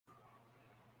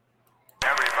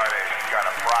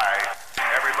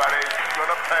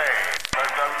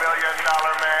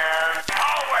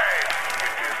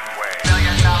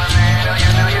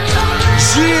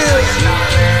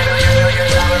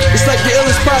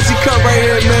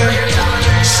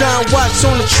John Watts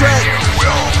on the track.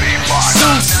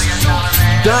 Zeus,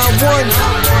 Don One,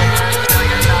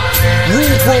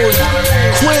 Rude Boy,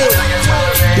 Quill,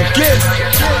 The Gift,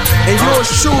 and yours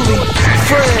truly,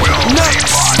 Fred Knox.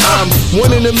 I'm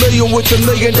 1 in a million with $1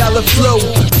 million flow.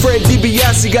 Fred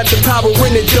DiBiase got the power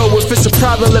in it though. If it's a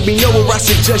problem, let me know, or I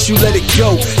suggest you let it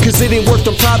go. Cause it ain't worth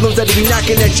the problems that'll be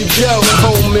knocking at your door,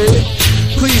 homie.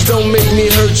 Please don't make me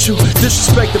hurt you.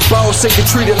 Disrespect the boss, ain't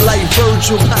treated like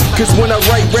Virgil. Cause when I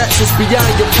write raps, it's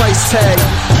beyond your price tag.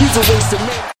 He's a waste of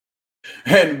man.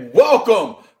 And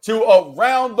welcome to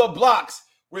Around the Bloxxx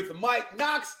with Mike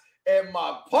Knox and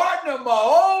my partner, my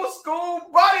old school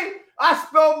buddy. I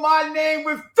spelled my name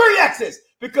with 3 X's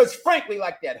because frankly,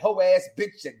 like that hoe ass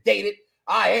bitch you dated,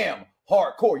 I am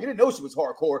hardcore. You didn't know she was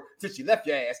hardcore till she left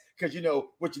your ass because you know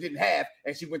what you didn't have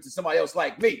and she went to somebody else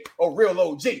like me, a real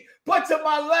OG. But to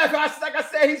my left, like I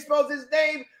said, he spells his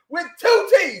name with 2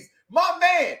 T's. My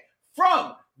man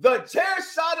from the chair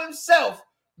shot himself,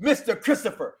 Mr.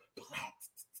 Christopher.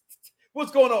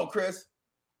 What's going on, Chris?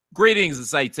 Greetings and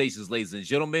salutations, ladies and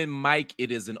gentlemen. Mike, it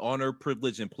is an honor,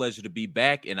 privilege, and pleasure to be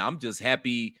back, and I'm just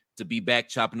happy to be back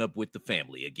chopping up with the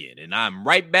family again. And I'm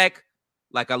right back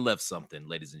like I left something,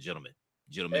 ladies and gentlemen.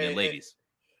 Gentlemen and ladies.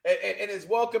 And as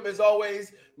welcome as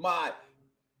always, my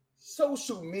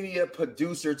social media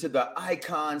producer to the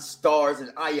icons, stars,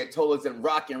 and ayatollahs, and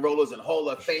rock and rollers, and Hall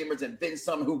of Famers, and then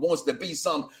some who wants to be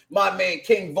some, my man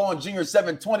King Vaughn Jr.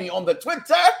 720 on the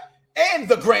Twitter and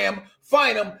the gram.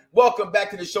 Find him. Welcome back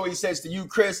to the show, he says to you,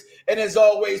 Chris. And as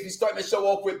always, we starting the show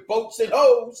off with boats and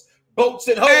hoes.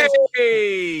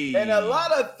 Hey! And a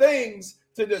lot of things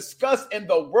to discuss in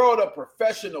the world of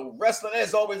professional wrestling.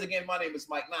 As always, again, my name is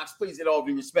Mike Knox. Please, in all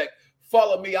due respect,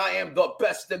 follow me. I am the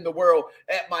best in the world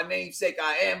at my namesake.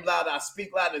 I am loud. I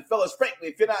speak loud. And fellas, frankly,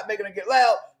 if you're not making it get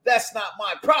loud, that's not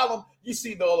my problem. You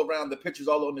see it all around the pictures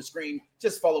all on the screen.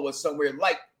 Just follow us somewhere.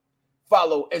 Like,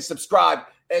 follow, and subscribe,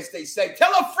 as they say.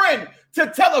 Tell a friend to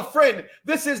tell a friend.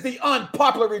 This is the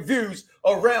unpopular reviews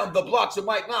around the blocks of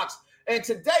Mike Knox. And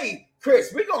today,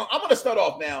 Chris, I'm going to start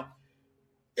off now.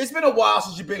 It's been a while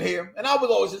since you've been here, and I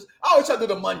always try to do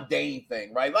the mundane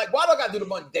thing, right? Like, why do I got to do the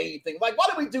mundane thing? Like, why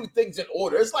do we do things in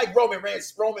order? It's like Roman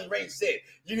Reigns said,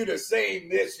 you do the same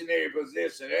missionary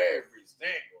position every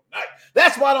single night.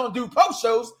 That's why I don't do post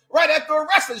shows right after a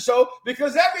wrestling show,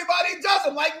 because everybody does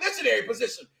them like missionary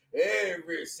position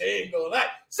every single night.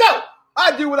 So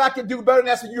I do what I can do better, and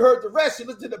that's when you heard the rest. You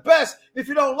listen to the best. If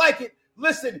you don't like it,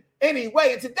 listen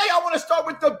anyway. And today I want to start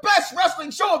with the best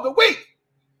wrestling show of the week.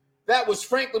 That was,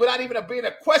 frankly, without even being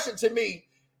a question to me,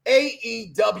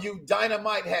 AEW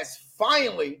Dynamite has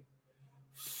finally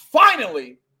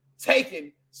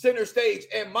taken center stage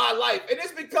in my life. And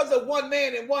it's because of one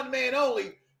man and one man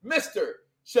only, Mr.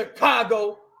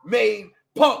 Chicago-made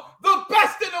Punk, the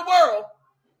best in the world.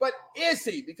 But is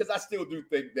he? Because I still do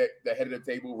think that the head of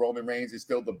the table, Roman Reigns, is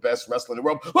still the best wrestler in the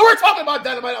world. But we're talking about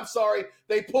Dynamite. I'm sorry.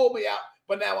 They pulled me out,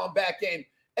 but now I'm back in.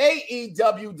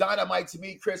 AEW Dynamite, to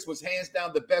me, Chris, was hands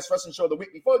down the best wrestling show of the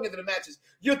week. Before we get into the matches,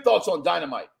 your thoughts on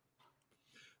Dynamite?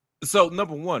 So,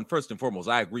 number one, first and foremost,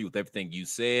 I agree with everything you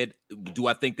said. Do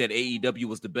I think that AEW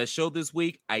was the best show this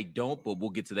week? I don't, but we'll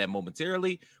get to that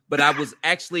momentarily. But I was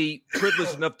actually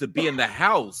privileged enough to be in the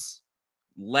house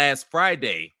last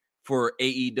Friday for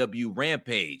AEW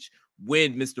Rampage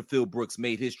when Mr. Phil Brooks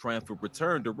made his triumphant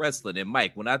return to wrestling. And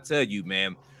Mike, when I tell you,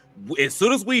 man, as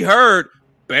soon as we heard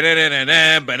we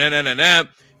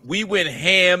went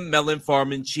ham, melon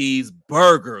farm and cheese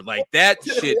burger, like that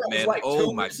shit, man. Like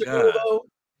oh my god!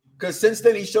 Because since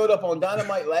then he showed up on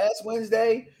Dynamite last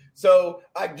Wednesday, so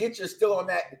I get you're still on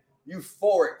that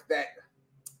euphoric, that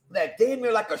damn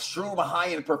near like a shroom high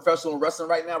in professional wrestling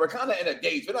right now. We're kind of in a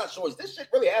daze. We're not sure, is this shit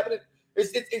really happening?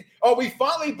 Are we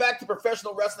finally back to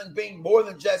professional wrestling being more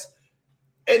than just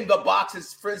in the box,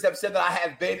 as friends have said that I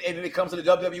have been, and when it comes to the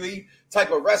WWE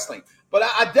type of wrestling? But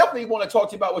I definitely want to talk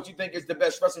to you about what you think is the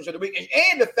best wrestling show of the week,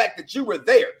 and the fact that you were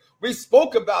there. We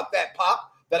spoke about that,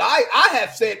 Pop, that I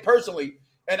have said personally,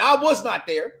 and I was not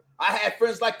there. I had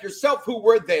friends like yourself who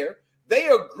were there. They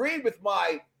agreed with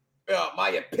my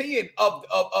opinion of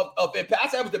Impact. I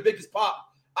said it was the biggest pop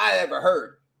I ever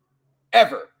heard,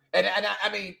 ever. And I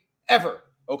mean, ever.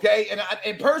 Okay. And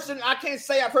in person, I can't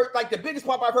say I've heard, like, the biggest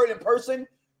pop I've heard in person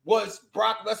was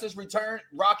Brock Lesnar's return.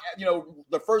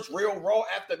 The first real Raw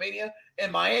after Mania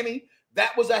in Miami.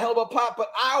 That was a hell of a pop. But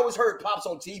I always heard pops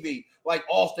on TV, like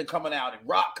Austin coming out and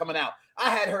Rock coming out.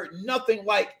 I had heard nothing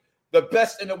like the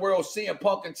best in the world CM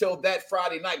Punk until that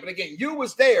Friday night. But again, you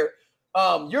was there.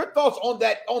 Your thoughts on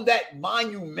that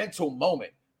monumental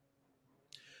moment?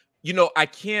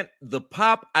 The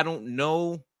pop, I don't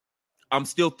know. I'm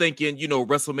still thinking,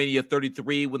 WrestleMania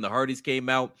 33 when the Hardys came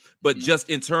out. But just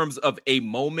in terms of a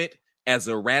moment as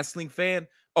a wrestling fan,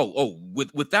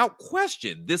 without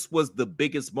question, this was the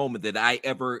biggest moment that I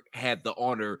ever had the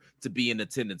honor to be in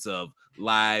attendance of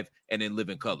live and in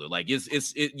living color. Like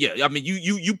I mean,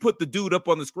 you put the dude up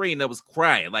on the screen that was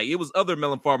crying. Like it was other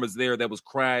melon farmers there that was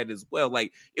crying as well.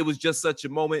 Like it was just such a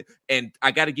moment. And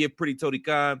I got to give Pretty Tony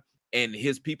Khan and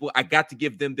his people, I got to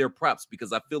give them their props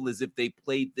because I feel as if they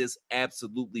played this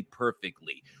absolutely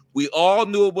perfectly. We all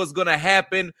knew it was going to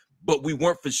happen, but we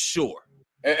weren't for sure.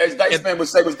 As Dice Man would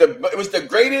say, it was the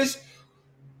greatest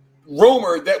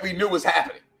rumor that we knew was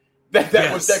happening.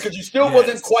 That was that because you still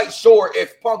wasn't quite sure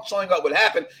if Punk showing up would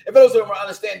happen. And for those who don't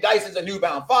understand, Dice is a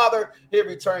newbound father. He'll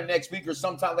return next week or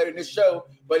sometime later in this show,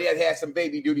 but he had some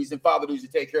baby duties and father duties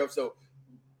to take care of. So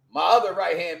my other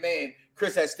right-hand man,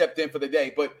 Chris, has stepped in for the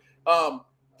day. But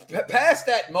past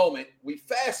that moment, we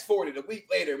fast forwarded a week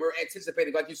later. We're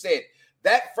anticipating, like you said,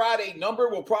 that Friday number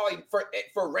will probably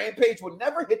for Rampage will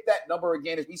never hit that number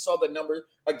again, as we saw the number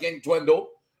again dwindle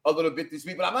a little bit this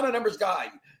week. But I'm not a numbers guy.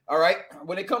 All right.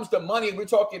 When it comes to money, we're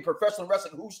talking professional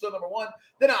wrestling, who's still number one.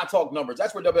 Then I talk numbers.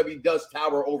 That's where WWE does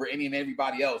tower over any and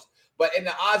everybody else. But in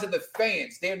the eyes of the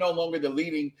fans, they're no longer the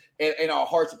leading in our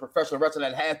hearts of professional wrestling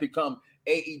that has become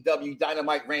AEW,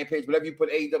 Dynamite, Rampage, whatever you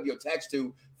put AEW attached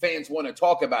to, fans want to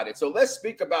talk about it. So let's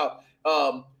speak about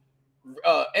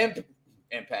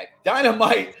Impact.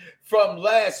 Dynamite from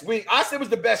last week. I said it was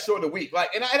the best show of the week.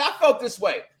 And I felt this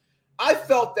way. I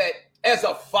felt that as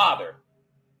a father,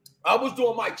 I was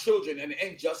doing my children an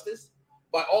injustice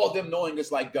by all of them knowing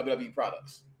it's like WWE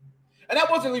products. And that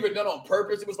wasn't even done on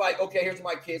purpose. It was like, okay, here's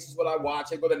my kids. This is what I watch.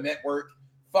 I go to network.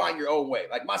 Find your own way.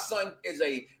 Like my son is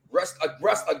a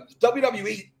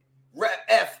WWE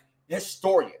ref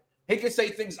historian. He can say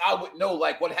things I would know,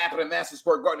 like what happened in Madison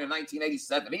Square Garden in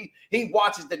 1987. He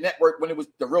watches the network when it was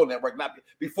the real network, not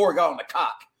before it got on the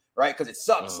cock, right? Because it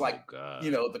sucks,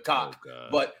 the cock.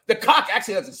 But the cock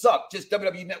actually doesn't suck. Just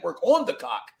WWE Network on the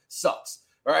cock sucks,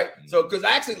 all right? So because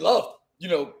I actually loved,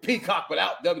 Peacock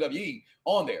without WWE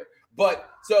on there. But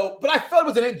I felt it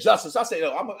was an injustice. I said,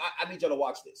 I need y'all to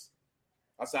watch this.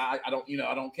 I said, I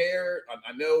don't care.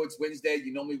 I know it's Wednesday.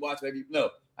 You normally watch maybe. No,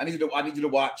 I need you to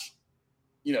watch.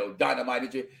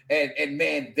 Dynamite, and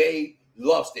man, they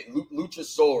loved it.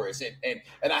 Luchasaurus, and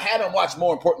I had them watch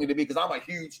more importantly to me because I'm a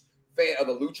huge fan of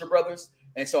the Lucha Brothers,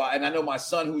 and so I know my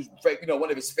son, who's one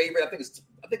of his favorite, I think it's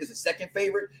his second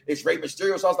favorite, is Rey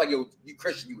Mysterio. So I was like, yo, you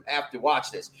Christian, you have to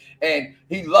watch this, and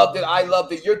he loved it. I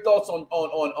loved it. Your thoughts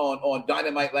on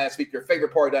Dynamite last week? Your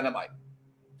favorite part of Dynamite?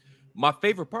 My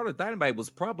favorite part of Dynamite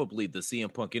was probably the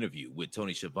CM Punk interview with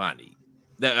Tony Schiavone.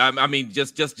 I mean,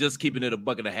 just keeping it a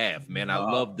buck and a half, man. I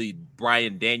love the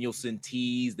Bryan Danielson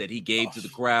tease that he gave to the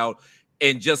crowd,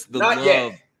 and just the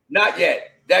love. Not yet.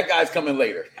 That guy's coming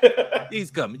later. He's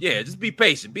coming. Yeah, just be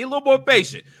patient. Be a little more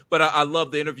patient. But I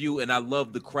love the interview, and I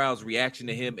love the crowd's reaction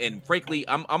to him. And frankly,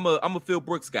 I'm a Phil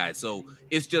Brooks guy, so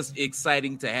it's just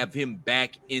exciting to have him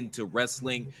back into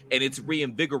wrestling, and it's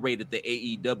reinvigorated the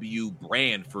AEW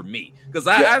brand for me because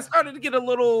I started to get a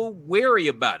little wary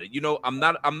about it. I'm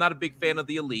not a big fan of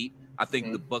the Elite. I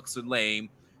think the Bucks are lame.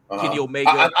 Kenny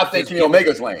Omega. I think Kenny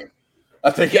Omega's lame.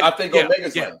 I think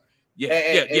Omega's lame.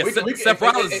 Seth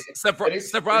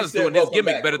Rollins doing his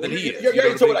gimmick better than he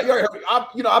is.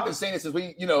 I've been saying this since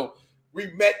we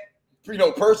met,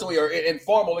 personally or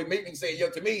informally, meeting saying,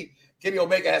 to me, Kenny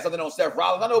Omega has something on Seth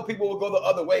Rollins. I know people will go the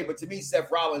other way, but to me,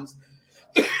 Seth Rollins,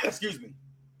 excuse me,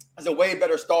 is a way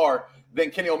better star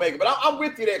than Kenny Omega. But I'm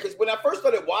with you there because when I first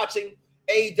started watching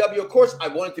AEW, of course, I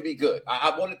wanted to be good.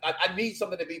 I need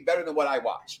something to be better than what I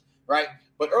watch, right?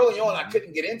 But early on, I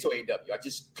couldn't get into AEW. I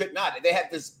just could not. They had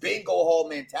this bingo hall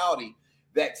mentality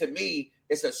that, to me,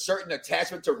 it's a certain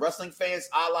attachment to wrestling fans,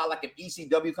 a la like an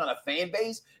ECW kind of fan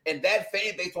base. And that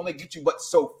fan base only gets you but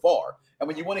so far. And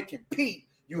when you want to compete,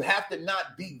 you have to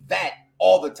not be that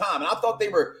all the time. And I thought they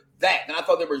were that. And I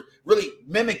thought they were really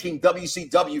mimicking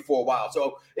WCW for a while.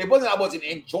 So it wasn't I wasn't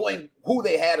enjoying who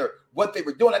they had or what they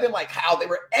were doing. I didn't like how they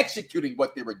were executing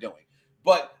what they were doing.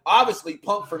 But obviously,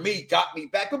 Punk, for me, got me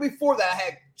back. But before that, I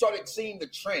had started seeing the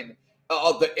trend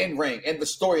of the in-ring and the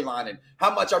storyline and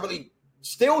how much I really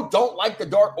still don't like the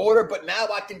Dark Order. But now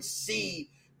I can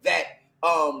see that,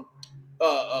 what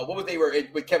was they were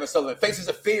with Kevin Sullivan, Faces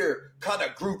of Fear kind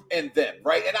of group in them,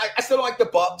 right? And I still don't like the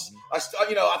Bucks. I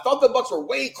thought the Bucks were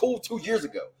way cool 2 years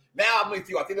ago. Now I'm with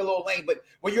you. I think they're a little lame. But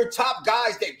when your top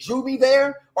guys that drew me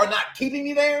there are not keeping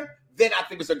me there, then I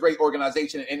think it's a great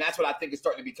organization, and that's what I think it's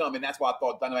starting to become, and that's why I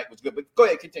thought Dynamite was good. But go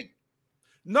ahead, continue.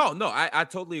 No, I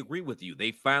totally agree with you.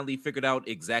 They finally figured out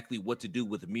exactly what to do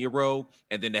with Miro,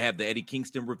 and then they have the Eddie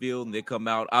Kingston reveal, and they come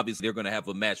out. Obviously, they're going to have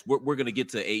a match. We're going to get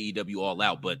to AEW All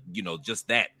Out, but just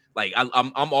that. Like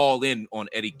I'm all in on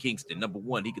Eddie Kingston. Number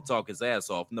one, he could talk his ass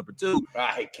off. Number two,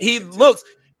 he looks.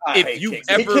 If you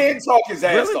ever, he can't talk his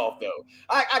ass off though.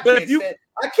 I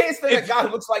can't stand a guy who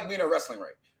looks like me in a wrestling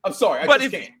ring. I'm sorry, but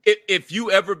if you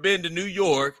ever been to New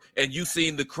York and you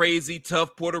seen the crazy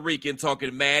tough Puerto Rican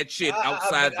talking mad shit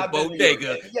outside the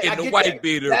bodega in the white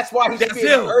beater, that's why he should be in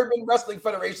the Urban Wrestling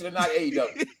Federation and not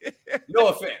AEW. No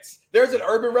offense. There's an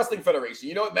Urban Wrestling Federation.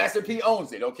 You know what? Master P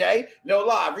owns it. Okay, no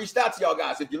lie. I've reached out to y'all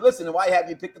guys. If you're listening, why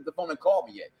haven't you picked up the phone and called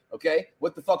me yet? Okay,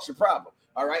 what the fuck's your problem?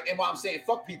 All right, and why I'm saying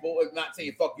fuck people, is not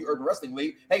saying fuck you, Urban Wrestling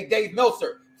League. Hey, Dave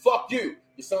Meltzer, fuck you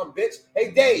son of a bitch. Hey,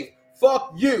 Dave.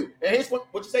 Fuck you. And here's what'd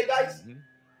you say, Dice? Mm-hmm.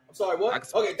 I'm sorry,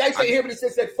 what? Okay, Dice ain't here, but he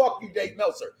said fuck you, Dave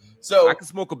Meltzer. So I can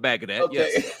smoke a bag of that. Okay.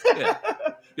 Yes. Yeah.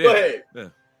 Go ahead. Yeah.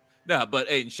 No, but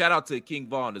hey, shout out to King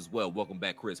Vaughn as well. Welcome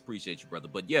back, Chris. Appreciate you, brother.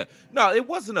 But yeah, no, it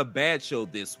wasn't a bad show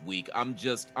this week. I'm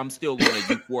still on a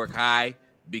euphoric high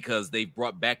because they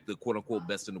brought back the quote unquote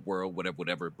best in the world,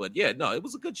 whatever. But yeah, no, it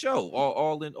was a good show.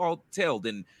 All tailed.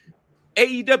 And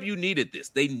AEW needed this.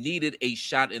 They needed a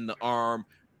shot in the arm.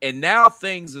 And now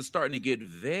things are starting to get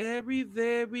very,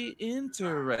 very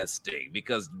interesting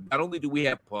because not only do we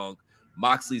have Punk,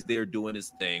 Moxley's there doing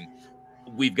his thing.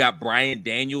 We've got Bryan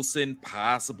Danielson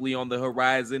possibly on the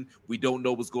horizon. We don't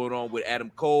know what's going on with Adam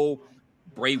Cole,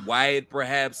 Bray Wyatt,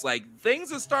 perhaps. Like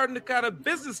things are starting to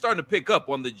business starting to pick up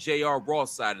on the JR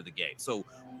Ross side of the game. So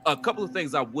a couple of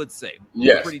things I would say.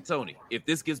 Yes. Pretty Tony, if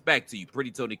this gets back to you,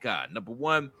 Pretty Tony Khan. Number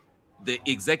one, the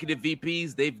executive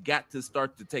VPs, they've got to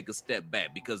start to take a step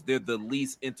back because they're the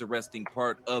least interesting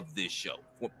part of this show.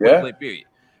 Period.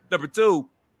 Number two,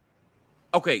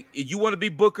 okay, you want to be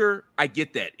Booker? I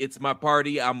get that. It's my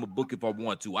party. I'm a book if I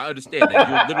want to. I understand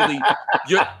that.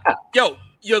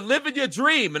 You're living your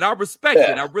dream, and I respect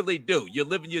it. I really do. You're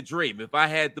living your dream. If I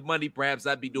had the money, perhaps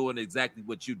I'd be doing exactly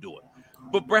what you're doing.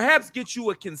 But perhaps get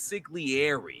you a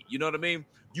consigliere. You know what I mean?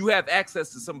 You have access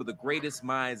to some of the greatest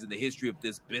minds in the history of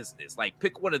this business. Like,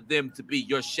 pick one of them to be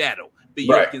your shadow, be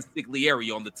your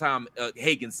consigliere on the Tom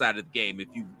Hagen side of the game, if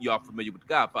y'all familiar with The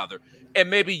Godfather. And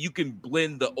maybe you can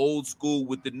blend the old school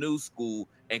with the new school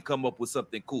and come up with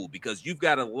something cool because you've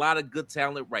got a lot of good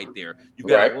talent right there. You've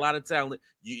got a lot of talent.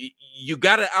 You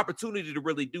got an opportunity to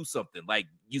really do something. Like,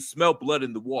 you smell blood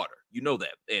in the water. You know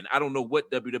that. And I don't know what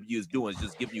WWE is doing. It's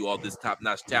just giving you all this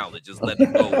top-notch talent. Just let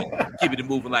it go and keep it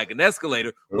moving like an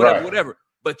escalator, whatever.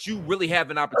 But you really have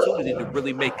an opportunity to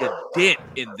really make a dent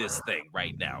in this thing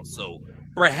right now. So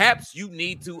perhaps you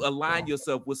need to align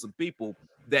yourself with some people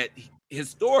that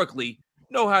historically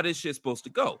know how this shit's supposed to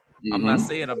go. Mm-hmm. I'm not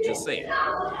saying, I'm just saying.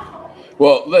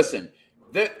 Well, listen,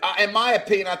 in my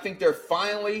opinion, I think they're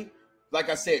finally, like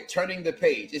I said, turning the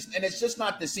page. It's just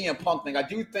not the CM Punk thing. I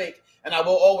do think, and I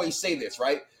will always say this,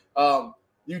 right?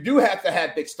 You do have to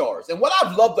have big stars. And what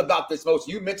I've loved about this most,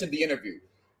 you mentioned the interview,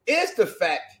 is the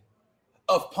fact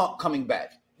of Punk coming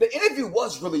back. The interview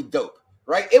was really dope,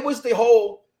 right? It was the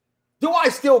whole, do I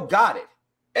still got it?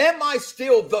 Am I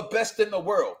still the best in the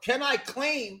world? Can I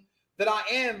claim that I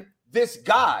am this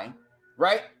guy,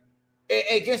 right,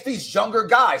 against these younger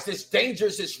guys, this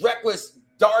dangerous, this reckless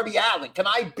Darby Allin? Can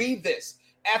I be this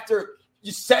after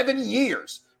 7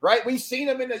 years, right? We've seen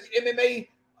him in the MMA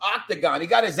octagon. He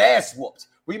got his ass whooped.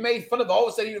 We made fun of all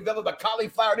of a sudden he developed a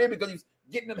cauliflower ear because he's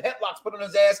getting them headlocks put on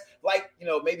his ass like,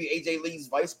 maybe AJ Lee's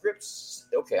vice grips.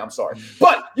 Okay, I'm sorry.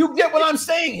 But you get what I'm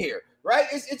saying here, right?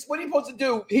 It's what he's supposed to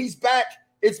do. He's back.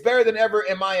 It's better than ever,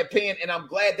 in my opinion, and I'm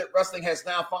glad that wrestling has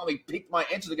now finally piqued my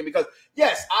interest again because,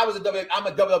 yes, I'm a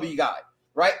WWE guy,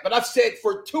 right? But I've said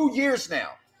for 2 years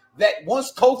now that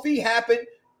once Kofi happened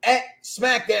at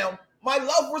SmackDown, my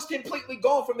love was completely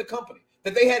gone from the company,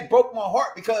 that they had broke my heart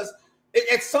because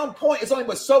at some point, it's only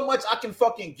but so much I can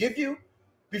fucking give you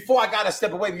before I got to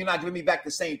step away when you're not giving me back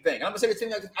the same thing. And I'm going to say the same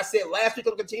thing I said last week.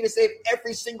 I'm going to continue to say it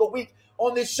every single week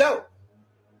on this show.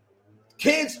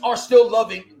 Kids are still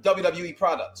loving WWE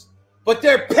products, but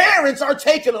their parents are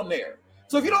taking them there.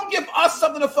 So if you don't give us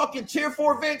something to fucking cheer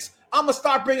for, Vince, I'm going to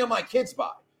start bringing my kids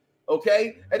by,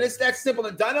 okay? And it's that simple.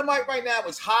 And Dynamite right now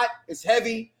is hot. It's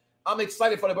heavy. I'm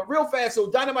excited for it. But real fast,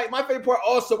 so Dynamite, my favorite part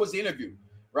also was the interview,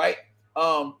 right?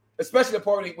 Especially the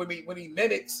part when he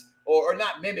mimics, or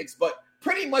not mimics, but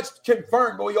pretty much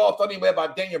confirmed what we all thought anyway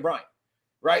about Daniel Bryan,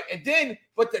 right? And then,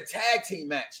 but the tag team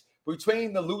match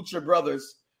between the Lucha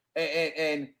Brothers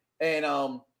and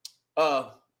Luchasaurus.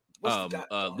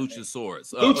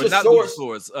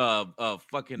 Luchasaurus.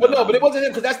 Fucking. Well, no, but it wasn't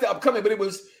him because that's the upcoming. But it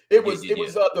was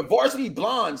the Varsity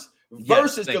Blondes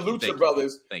versus the Lucha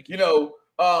Brothers. Thank you. You know,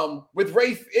 with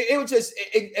Rafe, it was just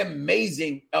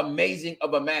amazing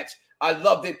of a match. I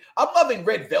loved it. I'm loving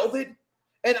Red Velvet,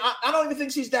 and I don't even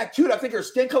think she's that cute. I think her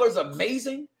skin color is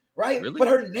amazing, right? Really? But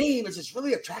her name is just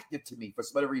really attractive to me for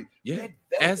some other reason. Yeah,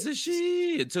 as is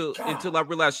she. Until I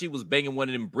realized she was banging one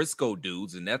of them Briscoe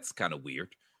dudes, and that's kind of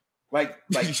weird. Like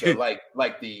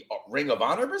the Ring of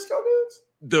Honor Briscoe dudes.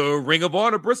 The Ring of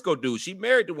Honor Briscoe dude. She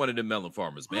married to one of the melon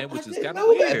farmers, man, which is kind of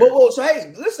weird. Well, so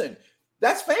hey, listen,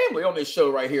 that's family on this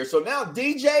show right here. So now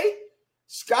DJ,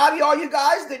 Scotty, all you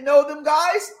guys that know them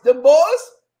guys, them boys,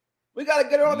 we got to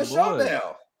get her on the show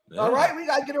now. Yeah. All right, we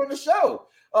got to get her on the show.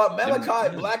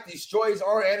 Malachi Black destroys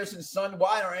Arn Anderson's son.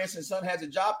 Why Arn Anderson's son has a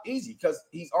job? Easy, because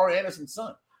he's Arn Anderson's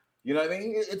son. You know what I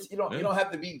mean? It's you don't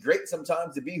have to be great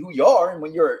sometimes to be who you are, and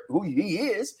when you're who he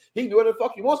is, he can do what the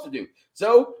fuck he wants to do.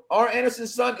 So Arn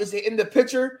Anderson's son is in the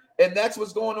picture, and that's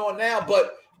what's going on now.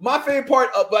 But my favorite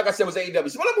part of, like I said, was AEW.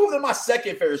 So I'm gonna move to my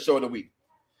second favorite show of the week,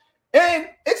 and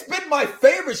it's been my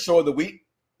favorite show of the week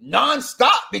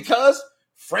nonstop because,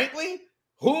 frankly,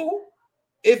 who,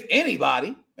 if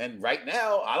anybody, and right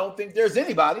now I don't think there's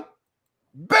anybody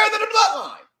better than the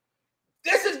Bloodline.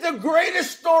 This is the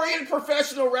greatest story in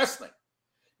professional wrestling.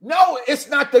 No, it's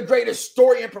not the greatest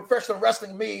story in professional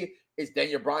wrestling. Me, is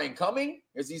Daniel Bryan coming?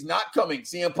 Is he's not coming?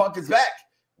 CM Punk is back.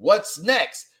 What's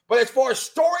next? But as far as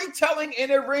storytelling in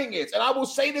the ring is, and I will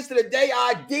say this to the day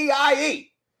I die,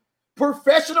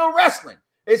 professional wrestling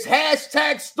is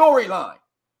hashtag storyline.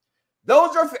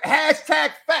 Those are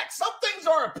hashtag facts. Some things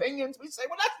are opinions. We say,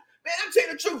 well, I'm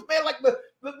telling the truth, man. Like the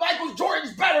Michael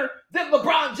Jordan's better than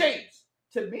LeBron James.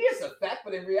 To me, it's a fact,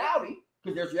 but in reality,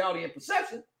 because there's reality and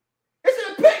perception, it's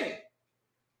an opinion,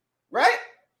 right?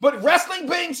 But wrestling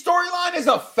being storyline is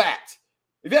a fact.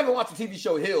 If you ever watched the TV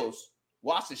show Hills,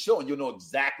 watch the show and you'll know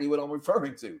exactly what I'm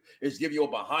referring to. It's give you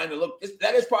a behind the look.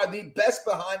 That is probably the best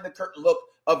behind the curtain look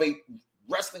of a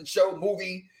wrestling show,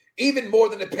 movie, even more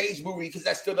than the Page movie, because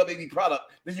that's still WWE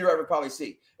product than you ever probably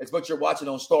see. It's what you're watching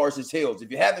on Stars is Hills. If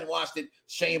you haven't watched it,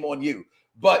 shame on you.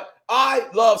 But I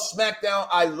love SmackDown.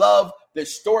 I love the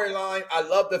storyline. I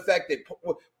love the fact that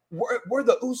were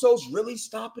the Usos really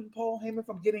stopping Paul Heyman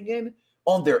from getting in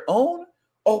on their own?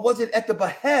 Or was it at the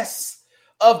behest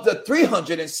of the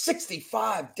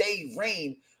 365-day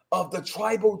reign of the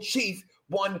tribal chief,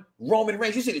 one Roman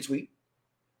Reigns? You see the tweet?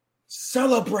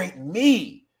 Celebrate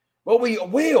me. Well, we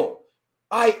will.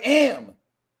 I am.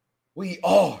 We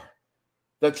are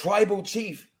the tribal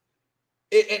chief.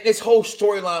 And this whole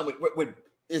storyline with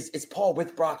is Paul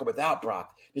with Brock or without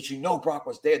Brock? That you know Brock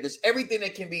was there. There's everything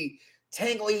that can be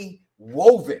tangly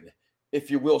woven, if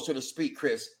you will, so to speak,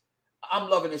 Chris. I'm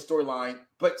loving this storyline,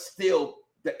 but still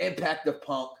the impact of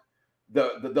Punk,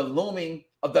 the looming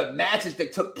of the matches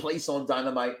that took place on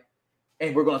Dynamite,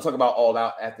 and we're going to talk about All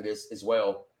Out after this as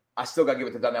well. I still got to give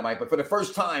it to Dynamite, but for the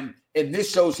first time in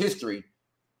this show's history,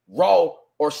 Raw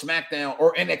or SmackDown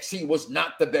or NXT was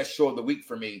not the best show of the week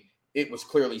for me. It was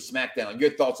clearly SmackDown.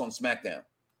 Your thoughts on SmackDown?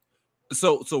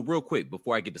 So real quick,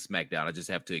 before I get to SmackDown, I just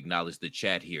have to acknowledge the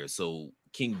chat here. So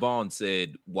King Vaughn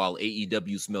said, while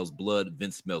AEW smells blood,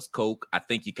 Vince smells coke. I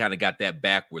think you kind of got that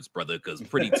backwards, brother, because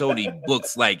Pretty Tony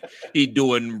looks like he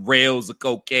doing rails of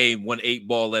cocaine, 1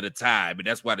 8-ball at a time. And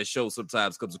that's why the show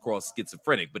sometimes comes across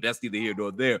schizophrenic, but that's neither here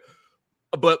nor there.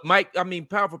 But Mike, I mean,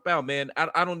 pound for pound, man,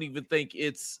 I don't even think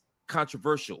it's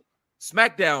controversial.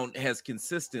 SmackDown has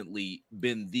consistently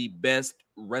been the best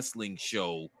wrestling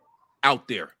show out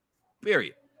there,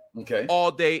 period. Okay.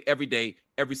 All day,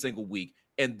 every single week.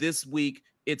 And this week,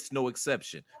 it's no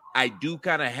exception. I do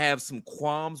kind of have some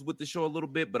qualms with the show a little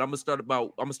bit, but I'm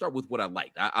gonna start with what I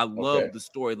liked. I love the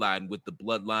storyline with the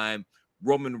bloodline.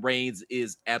 Roman Reigns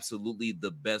is absolutely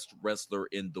the best wrestler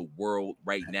in the world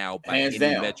right now by hands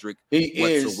any down. metric he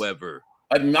whatsoever.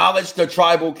 Acknowledge the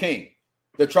tribal king.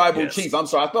 The tribal chief. I'm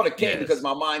sorry. I thought it came because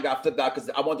my mind got flipped out because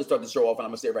I wanted to start the show off, and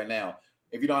I'm going to say it right now.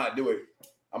 If you know how to do it,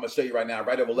 I'm going to show you right now,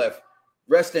 right over left.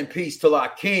 Rest in peace to our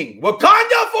king.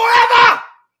 Wakanda forever!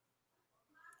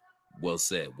 Well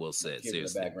said. Seriously. In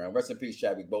the background. Rest in peace,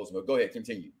 Chadwick Boseman. Go ahead,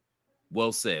 continue.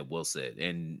 Well said,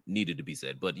 and needed to be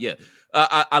said. But yeah,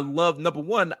 I love, number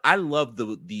one, I love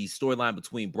the storyline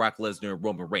between Brock Lesnar and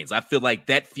Roman Reigns. I feel like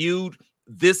that feud,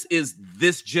 this is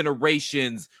this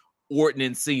generation's Orton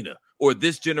and Cena, or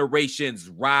this generation's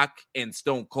Rock and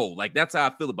Stone Cold. Like, that's how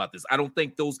I feel about this. I don't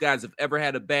think those guys have ever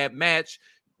had a bad match.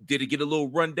 Did it get a little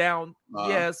rundown?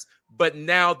 Yes. But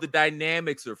now the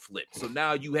dynamics are flipped. So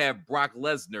now you have Brock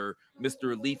Lesnar,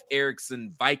 Mr. Leif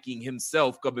Erikson Viking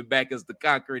himself, coming back as the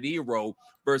conquered hero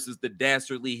versus the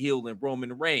dastardly heel and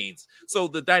Roman Reigns. So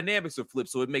the dynamics are flipped,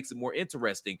 so it makes it more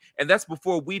interesting. And that's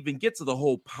before we even get to the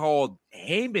whole Paul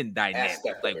Heyman dynamic.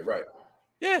 Right.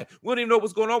 Yeah, we don't even know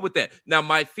what's going on with that. Now,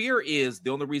 my fear is the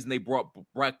only reason they brought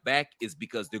Brock back is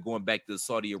because they're going back to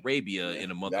Saudi Arabia in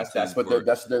a month. That's what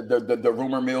the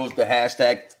rumor mills, the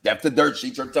hashtag, that's the dirt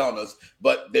sheets are telling us.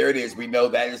 But there it is. We know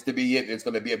that is to be it. It's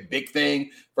going to be a big thing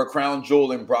for Crown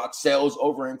Jewel, and Brock sells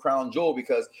over in Crown Jewel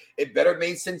because it better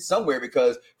make sense somewhere.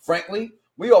 Because frankly,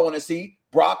 we all want to see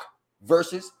Brock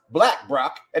versus Black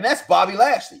Brock, and that's Bobby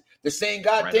Lashley, the same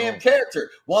goddamn character.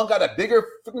 One got a bigger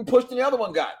freaking push than the other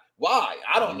one got. Why?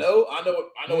 I don't know. I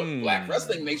know what Black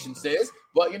Wrestling Nation says,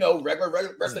 but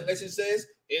regular Wrestling Nation says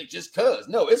it's just cuz.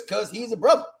 No, it's cuz he's a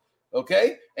brother.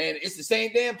 Okay? And it's the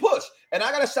same damn push. And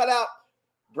I gotta shout out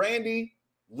Brandy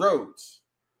Rhodes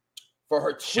for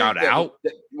her tweet. Shout out.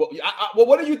 Well,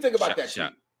 what do you think about that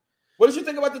tweet? What did you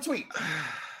think about the tweet?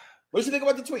 What did you think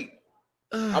about the tweet?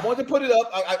 I wanted to put it up.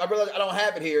 I realize I don't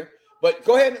have it here, but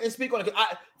go ahead and speak on it.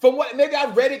 Maybe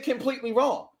I read it completely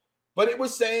wrong, but it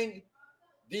was saying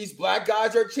these Black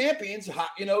guys are champions.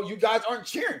 You guys aren't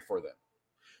cheering for them.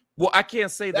 Well, I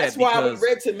can't say that's that. That's why it was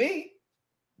read to me.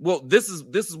 Well, this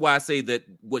is why I say that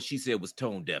what she said was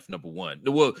tone deaf. Number one,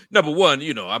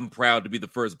 I'm proud to be the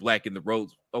first Black in the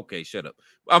Rose. Okay, shut up.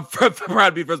 I'm proud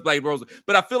to be the first Black in the Rose,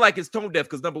 but I feel like it's tone deaf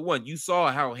because number one, you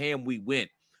saw how ham we went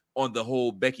on the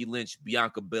whole Becky Lynch,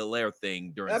 Bianca Belair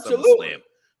thing during SummerSlam.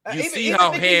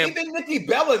 Even Nikki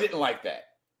Bella didn't like that.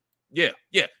 Yeah.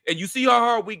 And you see how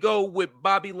hard we go with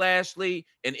Bobby Lashley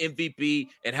and MVP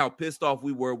and how pissed off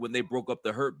we were when they broke up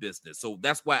the Hurt Business. So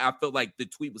that's why I felt like the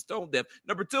tweet was tone deaf.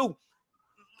 Number two,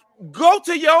 go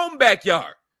to your own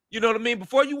backyard. You know what I mean?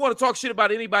 Before you want to talk shit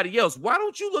about anybody else, why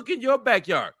don't you look in your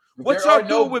backyard? What y'all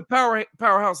doing with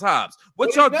Powerhouse Hobbs?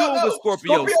 What y'all doing with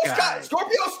Scorpio Sky?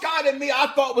 Scorpio Sky to me, I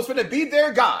thought was going to be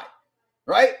their guy,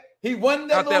 right? He won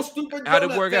that little stupid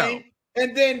donut thing.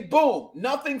 And then, boom,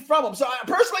 nothing from him. So, I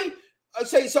personally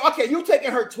say, okay, you taking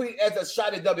her tweet as a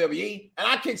shot at WWE, and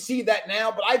I can see that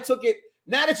now, but I took it,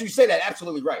 now that you say that,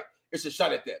 absolutely right. It's a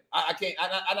shot at them. I can't,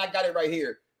 and I got it right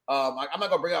here. I'm not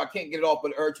going to bring it out, I can't get it off,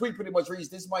 but her tweet pretty much reads,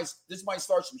 this might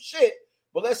start some shit,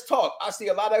 but let's talk. I see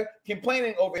a lot of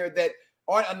complaining over here that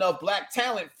aren't enough Black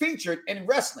talent featured in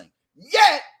wrestling.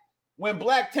 Yet, when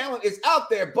Black talent is out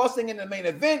there busting in the main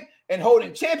event and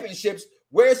holding championships,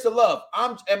 where's the love?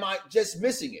 Am I just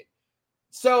missing it?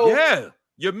 So yeah,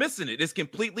 you're missing it. It's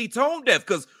completely tone deaf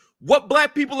because what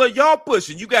Black people are y'all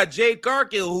pushing? You got Jade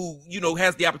Cargill, who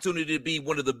has the opportunity to be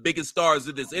one of the biggest stars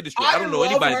in this industry. I don't know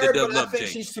anybody that doesn't love Jade. I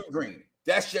think she's too green.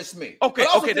 That's just me. Okay,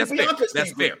 that's fair.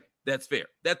 That's fair.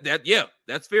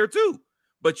 That's fair too.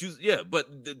 But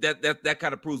that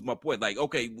kind of proves my point. Like,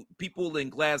 okay, people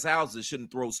in glass houses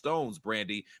shouldn't throw stones,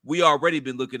 Brandy. We already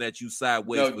been looking at you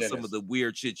sideways for some of the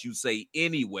weird shit you say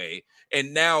anyway.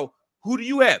 And now, who do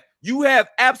you have? You have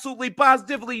absolutely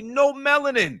positively no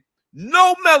melanin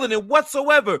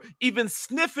whatsoever, even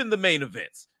sniffing the main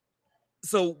events.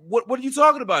 So what are you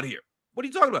talking about here? What are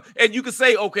you talking about? And you can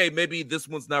say, okay, maybe this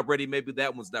one's not ready, maybe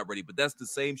that one's not ready, but that's the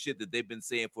same shit that they've been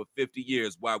saying for 50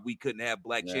 years why we couldn't have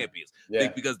Black champions.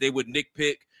 Because they would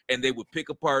nitpick and they would pick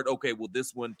apart, okay, well,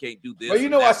 this one can't do this.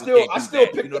 Well, I still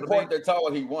picked the part that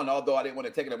told he won, although I didn't want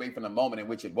to take it away from the moment in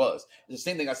which it was. It's the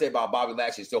same thing I say about Bobby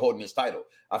Lashley still holding his title.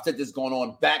 I've said this going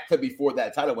on back to before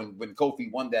that title when Kofi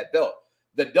won that belt.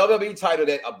 The WWE title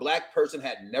that a Black person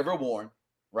had never worn,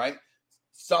 right?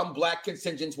 Some Black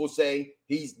contingents will say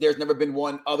there's never been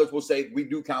one. Others will say we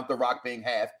do count The Rock being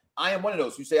half. I am one of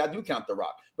those who say I do count The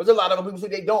Rock. But there's a lot of them who say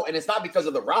they don't. And it's not because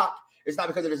of The Rock. It's not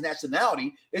because of his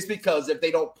nationality. It's because if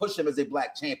they don't push him as a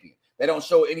Black champion, they don't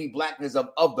show any Blackness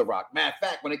of The Rock. Matter of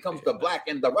fact, when it comes to Black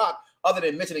and The Rock, other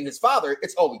than mentioning his father,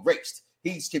 it's all erased.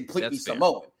 He's completely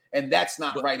Samoan. And that's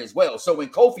not right as well. So when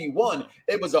Kofi won,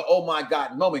 it was a oh my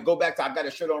God moment. Go back to, I've got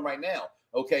a shirt on right now.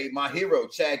 Okay, my hero,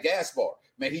 Chad Gaspar.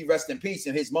 Man, he rest in peace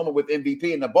in his moment with MVP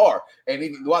in the bar. And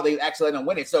even while they actually let him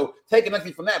win it. So taking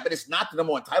nothing from that, but it's not the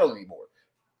number one title anymore.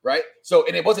 Right? So,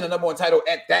 and it wasn't a number one title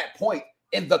at that point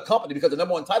in the company because the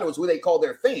number one title is who they call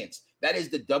their fans. That is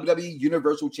the WWE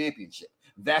Universal Championship.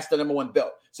 That's the number one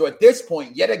belt. So at this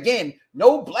point, yet again,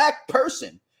 no Black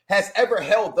person has ever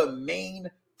held the main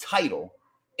title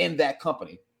in that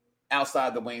company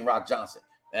outside the Wayne Rock Johnson.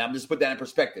 And I'm just put that in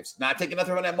perspective. Not taking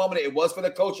nothing from that moment. It was for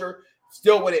the culture.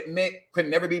 Still what it meant could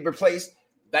never be replaced.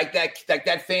 Like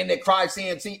that fan that cried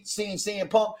seeing CM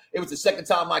Punk. It was the second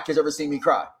time my kids ever seen me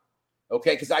cry.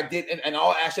 Okay, because I did, in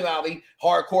all actuality,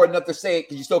 hardcore enough to say it,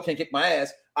 because you still can't kick my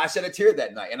ass. I shed a tear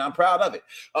that night, and I'm proud of it.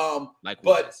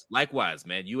 Likewise,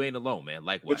 man. You ain't alone, man.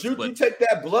 Likewise. But you take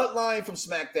that bloodline from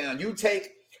SmackDown. You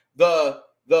take the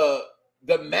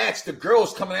match, the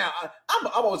girls coming out. I'm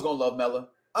always gonna love Mella.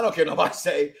 I don't care what nobody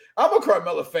say. I'm a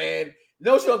Carmella fan.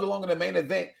 No, she don't belong in the main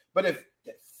event. But if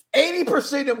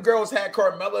 80% of them girls had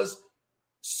Carmella's,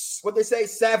 what they say,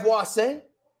 savoir-faire,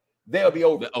 they'll be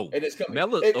over. And it's coming.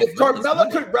 If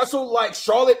Carmella could wrestle like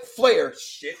Charlotte Flair,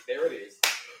 shit, there it is.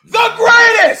 The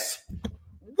greatest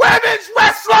women's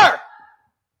wrestler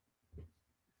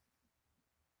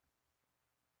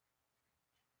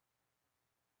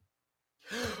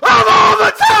of all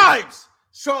the times,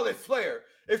 Charlotte Flair.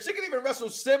 If she could even wrestle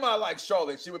semi like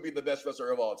Charlotte, she would be the best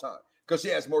wrestler of all time because she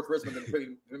has more charisma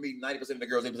than me 90% of the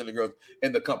girls, 80% of the girls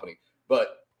in the company.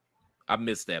 But I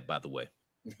missed that, by the way.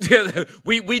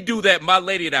 we do that. My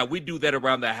lady and I, we do that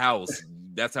around the house.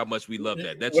 That's how much we love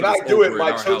that. When I do it,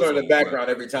 my children in the background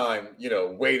every time,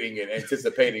 waiting and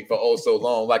anticipating for oh so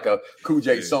long, like a Cool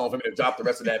J song for me to drop the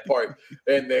rest of that part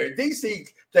in there. DC,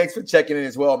 thanks for checking in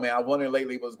as well, man. I wonder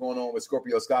lately what's going on with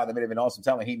Scorpio Sky. They may have been awesome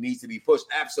telling he needs to be pushed.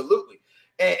 Absolutely.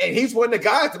 And he's one of the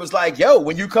guys that was like, yo,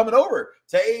 when you coming over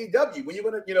to AEW, when you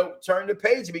want to, turn the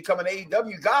page and become an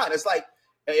AEW guy. And it's like,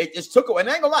 it just took, and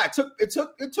I ain't gonna lie, it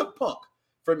took Punk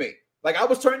for me. Like I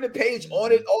was turning the page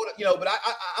on it, but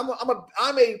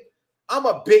I'm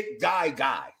a big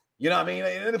guy. You know what I mean?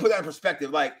 And let me put that in perspective.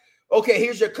 Like, okay,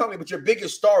 here's your company, but your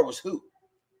biggest star was who?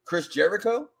 Chris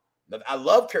Jericho. I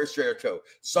love Chris Jericho.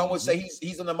 Some would say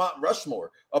he's on the Mount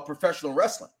Rushmore of professional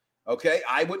wrestling. Okay,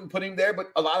 I wouldn't put him there,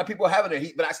 but a lot of people have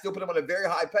it. But I still put him on a very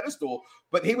high pedestal.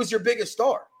 But he was your biggest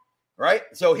star. Right?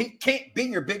 So he can't be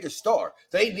your biggest star.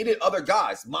 They needed other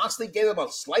guys. Moxley gave him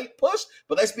a slight push,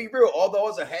 but let's be real. Although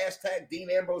it's a hashtag Dean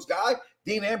Ambrose guy,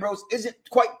 Dean Ambrose isn't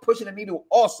quite pushing the needle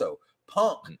also.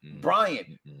 Punk,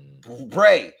 Bryan,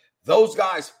 Bray, those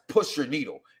guys push your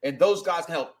needle. And those guys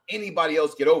can help anybody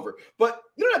else get over. But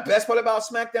you know the best part about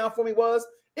SmackDown for me was?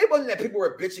 It wasn't that people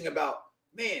were bitching about,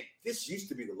 man, this used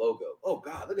to be the logo. Oh,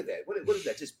 God, look at that. What is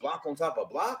that? Just block on top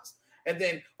of blocks? And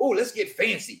then, let's get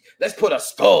fancy. Let's put a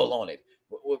skull on it.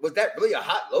 Was that really a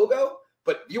hot logo?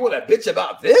 But you want to bitch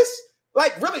about this?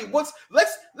 Like, really? Let's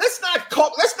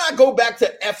not go back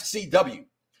to FCW.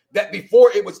 That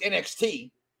before it was NXT,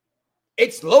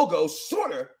 its logo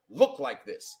sort of looked like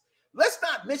this. Let's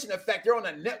not mention the fact they're on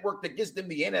a network that gives them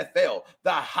the NFL,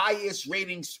 the highest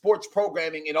rating sports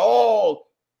programming in all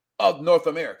of North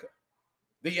America.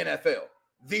 The NFL,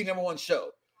 the number one show.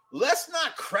 Let's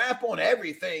not crap on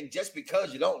everything just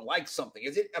because you don't like something.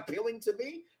 Is it appealing to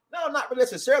me? No, not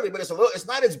necessarily, but it's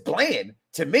not as bland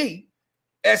to me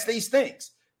as these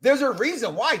things. There's a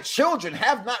reason why children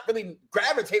have not really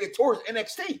gravitated towards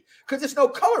NXT because there's no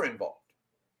color involved.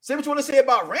 See what you want to say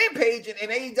about Rampage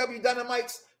and AEW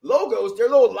Dynamite's logos? They're a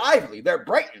little lively. They're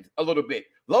brightened a little bit.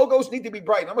 Logos need to be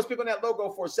brightened. I'm going to speak on that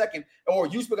logo for a second, or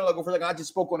you speak on the logo for a second. I just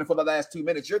spoke on it for the last 2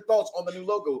 minutes. Your thoughts on the new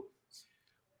logo?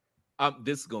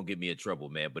 This is gonna get me in trouble,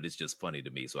 man, but it's just funny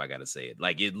to me, so I gotta say it.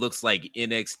 Like it looks like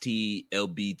NXT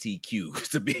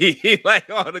LBTQ to me, like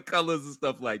all the colors and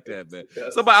stuff like that, man.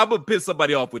 Yes. I'm gonna piss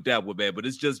somebody off with that one, man, but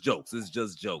it's just jokes. It's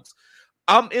just jokes.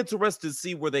 I'm interested to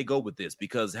see where they go with this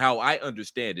because how I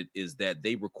understand it is that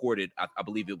they recorded, I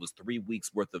believe it was 3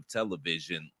 weeks worth of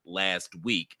television last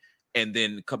week, and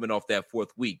then coming off that 4th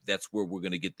week, that's where we're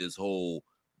gonna get this whole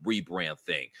rebrand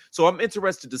thing. So I'm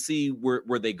interested to see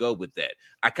where they go with that.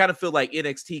 I kind of feel like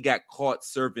NXT got caught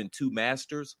serving two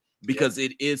masters because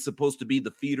it is supposed to be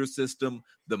the feeder system,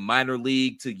 the minor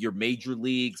league to your major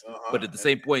leagues. But at the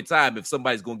same point in time, if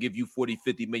somebody's going to give you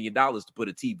 $40-50 million to put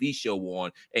a TV show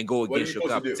on and go against your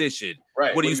competition,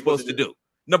 what are you supposed to do?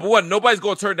 Number one, nobody's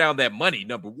going to turn down that money,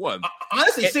 number one.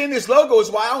 Honestly, seeing this logo is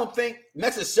why I don't think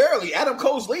necessarily Adam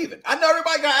Cole's leaving. I know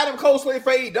everybody got Adam Cole's leaving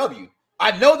for AEW.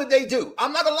 I know that they do.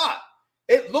 I'm not going to lie.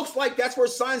 It looks like that's where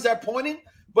signs are pointing,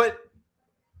 but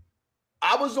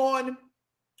I was on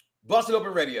Busted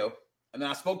Open Radio, and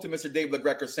then I spoke to Mr. Dave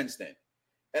LaGreca since then.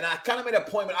 And I kind of made a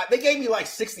point. They gave me like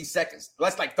 60 seconds.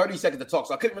 That's like 30 seconds to talk.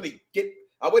 So I couldn't really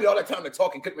I waited all that time to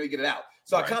talk and couldn't really get it out.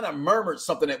 So I kind of murmured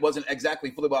something that wasn't exactly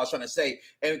fully what I was trying to say.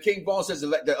 And King Vaughn says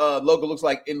the logo looks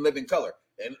like In Living Color.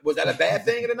 And was that a bad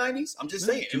thing in the 90s? I'm just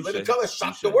saying. In Living Color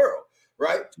shocked the world,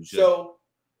 right? So,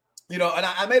 and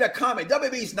I made a comment.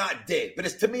 WWE's not dead, but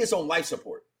to me, it's on life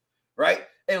support, right?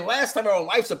 And last time we were on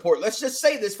life support, let's just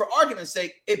say this for argument's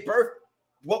sake, it birthed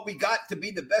what we got to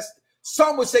be the best.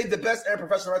 Some would say the best era in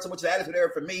professional wrestling, which is the Attitude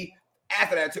Era for me.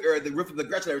 After that era, the Ruthless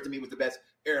Aggression Era to me was the best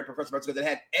era in professional wrestling because it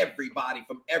had everybody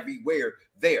from everywhere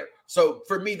there. So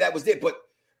for me, that was it. But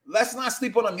let's not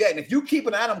sleep on him yet. And if you keep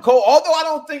an Adam Cole, although I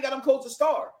don't think Adam Cole's a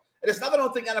star, and it's not that I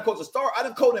don't think Adam Cole's a star.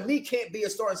 Adam Cole and me can't be a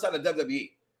star inside of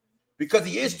WWE because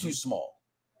he is too small.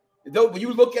 Though when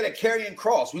you look at a Karrion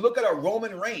Kross, we look at a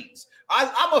Roman Reigns.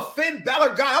 I'm a Finn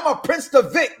Balor guy. I'm a Prince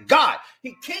Devitt guy.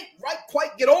 He can't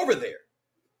quite get over there,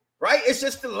 right? It's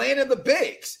just the land of the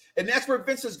bigs, and that's where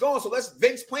Vince is going. So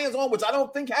Vince plans on, which I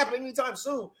don't think happening anytime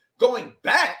soon, going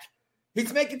back.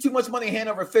 He's making too much money hand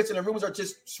over fist, and the rumors are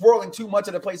just swirling too much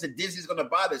of the place that Disney's going to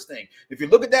buy this thing. If you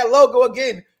look at that logo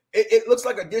again, it looks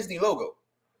like a Disney logo.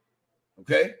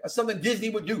 Okay? That's something Disney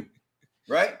would do,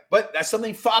 right? But that's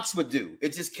something Fox would do.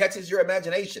 It just catches your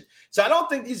imagination. So I don't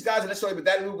think these guys are necessarily, but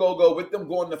that will go with them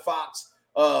going to Fox,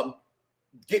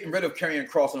 getting rid of Karrion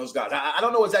Kross and those guys. I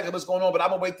don't know exactly what's going on, but I'm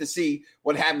going to wait to see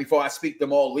what happened before I speak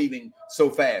them all leaving so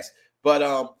fast. But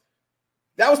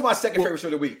that was my second favorite show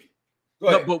of the week.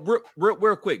 No, but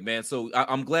real quick, man. So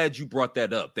I'm glad you brought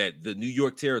that up, that the New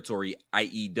York territory,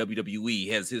 i.e. WWE,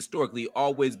 has historically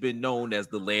always been known as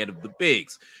the land of the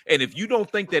bigs. And if you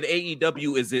don't think that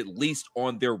AEW is at least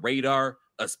on their radar,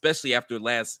 especially after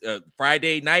last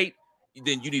Friday night,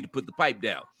 then you need to put the pipe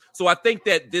down. So I think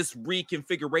that this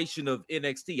reconfiguration of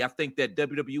NXT, I think that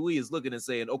WWE is looking and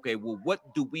saying, okay, well,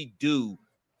 what do we do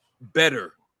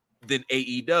better than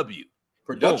AEW?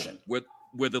 Production.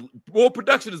 Where the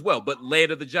production as well, but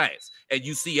land of the giants, and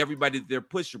you see everybody that they're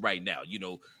pushing right now. You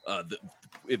know,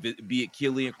 if it be it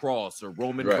Karrion Kross or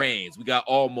Roman Reigns, we got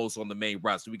Almost on the main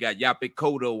roster. We got Yapik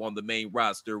Kodo on the main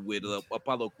roster with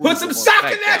Apollo Crews. Put some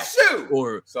sock in that shoe,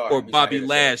 or Bobby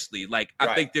Lashley. Like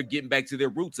I think they're getting back to their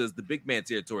roots as the big man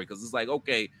territory, because it's like,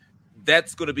 okay,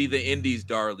 that's going to be the Indies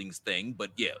darlings thing,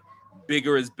 but yeah,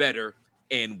 bigger is better,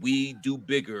 and we do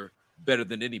bigger better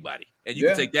than anybody, and you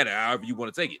can take that however you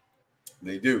want to take it.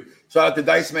 They do. Shout out to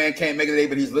Dice Man. Can't make it today,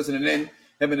 but he's listening in.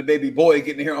 Him and the baby boy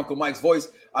getting to hear Uncle Mike's voice.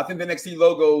 I think the NXT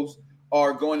logos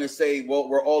are going to say, well,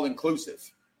 we're all inclusive.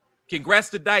 Congrats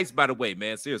to Dice, by the way,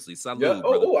 man. Seriously. Salute. Yeah.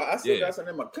 Oh, I still got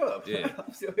something in my cup. Yeah.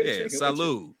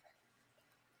 Salute.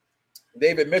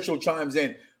 David Mitchell chimes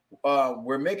in.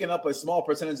 We're making up a small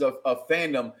percentage of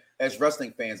fandom as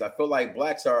wrestling fans. I feel like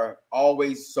blacks are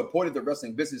always supported the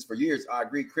wrestling business for years. I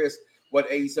agree, Chris, what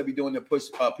AEW doing to push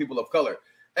people of color.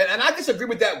 And I disagree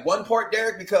with that one part,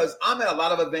 Derek, because I'm at a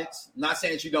lot of events. Not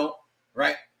saying that you don't,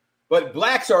 right? But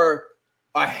blacks are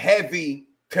a heavy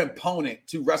component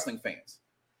to wrestling fans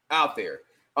out there.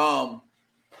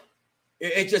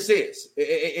 It just is.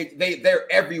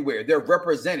 They're everywhere. They're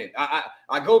represented.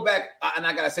 I go back, and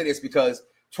I got to say this because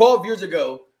 12 years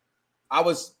ago, I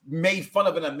was made fun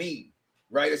of in a meme,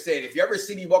 right? It said, if you ever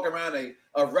see me walking around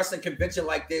a wrestling convention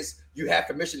like this, you have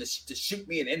permission to shoot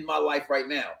me and end my life right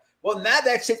now. Well, now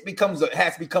that shit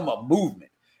has become a movement.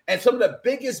 And some of the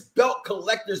biggest belt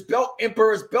collectors, belt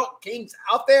emperors, belt kings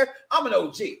out there, I'm an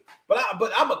OG, but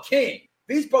I'm a king.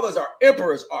 These brothers are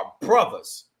emperors, are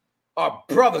brothers.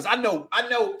 I know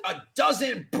a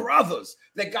dozen brothers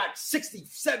that got 60,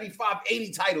 75,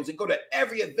 80 titles and go to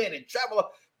every event and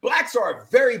travel. Blacks are a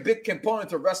very big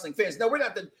component of wrestling fans. Now, we're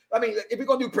not if we're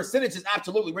going to do percentages,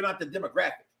 absolutely, we're not the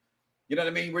demographic. You know what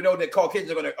I mean? We know that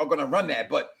Caucasians are going to run that,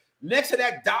 but next to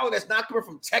that dollar that's not coming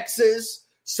from Texas,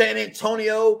 San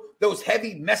Antonio, those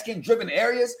heavy Mexican-driven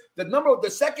areas, the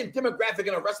second demographic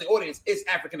in a wrestling audience is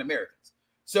African Americans.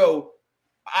 So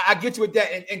I get you with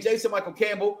that. And Jason Michael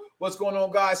Campbell, what's going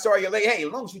on, guys? Sorry you're late. Hey,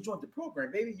 as long as you joined the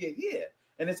program, baby, you're here.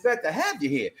 And it's glad to have you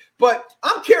here. But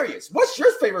I'm curious, what's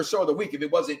your favorite show of the week if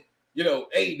it wasn't,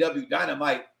 AEW,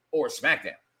 Dynamite, or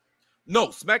SmackDown? No,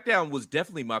 SmackDown was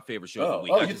definitely my favorite show of the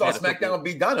week. Oh, you thought SmackDown would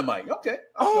be Dynamite. Okay.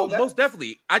 Most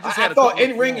definitely. I thought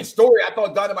in ring and story, I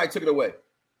thought Dynamite took it away.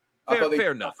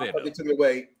 Fair enough. They took it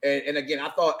away. And again, I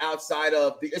thought outside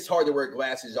of it's hard to wear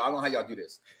glasses. I don't know how y'all do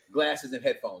this. Glasses and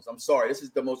headphones. I'm sorry. This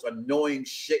is the most annoying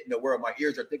shit in the world. My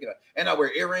ears are thinking of, and I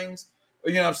wear earrings.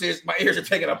 You know what I'm saying? My ears are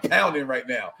taking a pounding right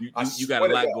now. You got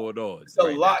a lot going on. It's a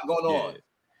lot going on.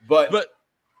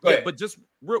 But just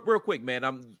real quick,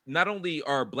 man. Not only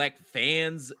are black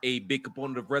fans a big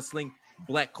component of wrestling,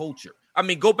 black culture. I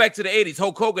mean, go back to the 80s.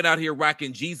 Hulk Hogan out here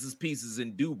rocking Jesus pieces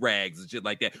and do-rags and shit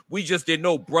like that. We just didn't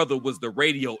know Brother was the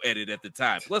radio edit at the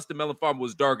time. Plus, the Melon Farmer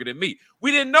was darker than me.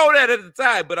 We didn't know that at the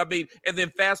time. But, I mean, and then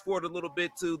fast forward a little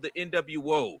bit to the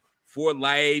NWO, For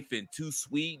Life and Too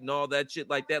Sweet and all that shit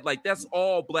like that. Like, that's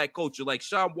all black culture. Like,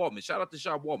 Sean Waltman. Shout out to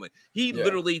Sean Waltman. He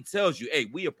literally tells you, hey,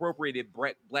 we appropriated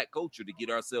black culture to get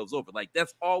ourselves over. Like,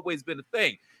 that's always been a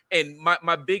thing. And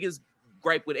my biggest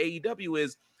gripe with AEW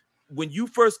is when you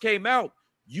first came out,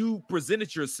 you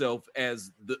presented yourself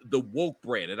as the woke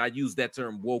brand, and I use that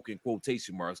term woke in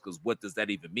quotation marks because what does that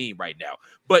even mean right now?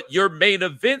 But your main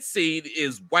event scene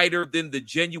is whiter than the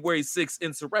January 6th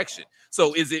insurrection.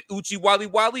 So is it Uchi Wally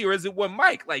Wally or is it one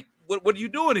mic? Like, what are you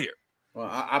doing here? Well,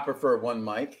 I prefer one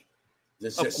mic.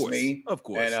 Just me. Of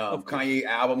course. And Kanye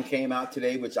album came out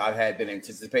today, which I had been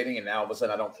anticipating, and now all of a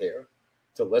sudden I don't care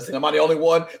to listen. Am I the only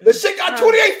one? The shit got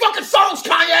 28 fucking songs,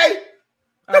 Kanye.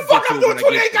 The fuck I'm doing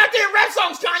 28 goddamn rap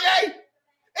songs, Kanye.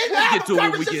 And the album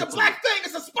cover is a black thing.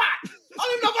 It's a spot. I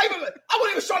don't even know if I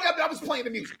wasn't even showing up that I was playing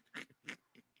the music.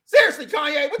 Seriously,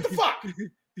 Kanye, what the fuck?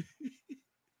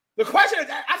 The question is,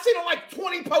 I've seen him like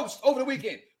 20 posts over the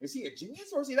weekend. Is he a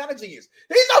genius or is he not a genius?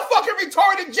 He's a fucking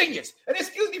retarded genius. And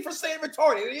excuse me for saying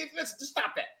retarded. Let's just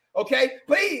stop that, okay?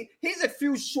 But he's a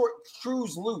few short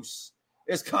screws loose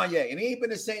as Kanye. And he ain't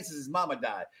been the same since his mama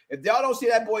died. If y'all don't see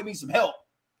that boy needs some help,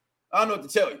 I don't know what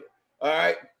to tell you, all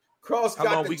right? Cross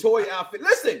got the toy outfit.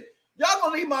 Listen, y'all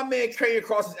gonna leave my man Karrion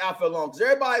Kross's outfit alone because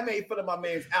everybody made fun of my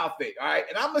man's outfit, all right?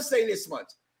 And I'm gonna say this much.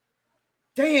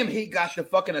 Damn, he got the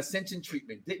fucking Ascension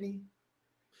treatment, didn't he?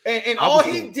 And all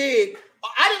he did,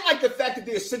 I didn't like the fact that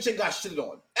the Ascension got shitted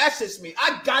on. That's just me.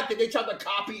 I got that they tried to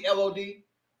copy LOD,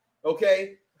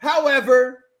 okay?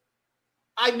 However,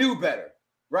 I knew better,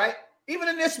 right? Even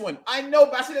in this one, I know,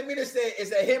 but I see that mean is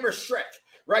that him or Shrek,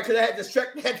 right? Because I had the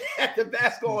Shrek had the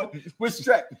mask on with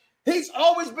Shrek. He's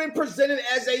always been presented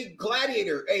as a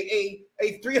gladiator, a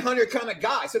 300 kind of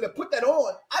guy. So to put that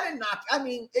on, I did not, I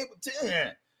mean,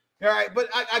 all right, but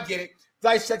I get it.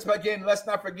 Dice checks back in. Let's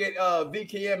not forget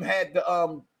VKM had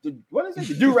the what is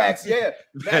it? The do-rags, yeah.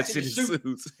 Matching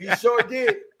suits. He sure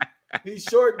did. He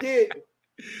sure did.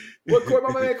 What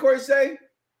my man Corey say?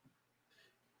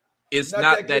 It's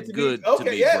not that good to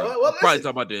me. Yeah. Bro. Well, probably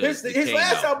talking about his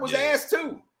last album was ass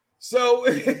too. So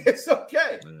it's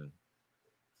okay.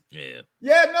 Yeah.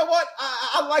 Yeah, you know what?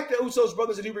 I like the Usos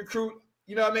brothers and he recruit.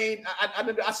 You know what I mean?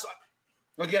 I saw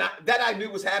again that I knew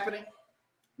was happening.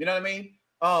 You know what I mean?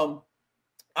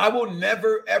 I will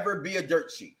never ever be a dirt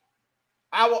sheet.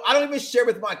 I don't even share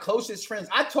with my closest friends.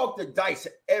 I talk to Dice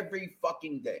every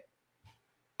fucking day.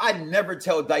 I never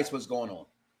tell Dice what's going on.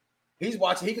 He's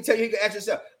watching. He can tell you. He can ask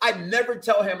yourself. I never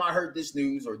tell him I heard this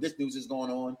news or this news is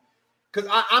going on because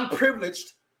I'm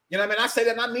privileged. You know what I mean? I say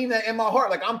that and I mean that in my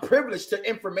heart. Like I'm privileged to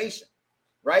information,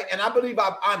 right? And I believe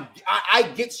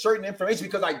I get certain information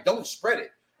because I don't spread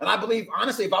it. And I believe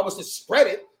honestly, if I was to spread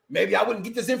it, maybe I wouldn't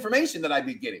get this information that I'd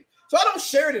be getting. So I don't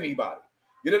share it to anybody.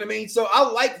 You know what I mean? So I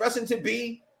like wrestling to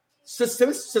be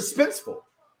suspenseful.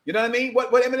 You know what I mean?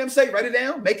 What Eminem say? Write it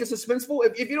down. Make it suspenseful.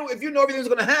 If you know everything's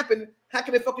going to happen, how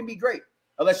can it fucking be great?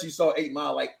 Unless you saw 8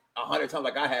 Mile like 100 times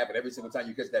like I have, and every single time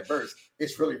you catch that verse,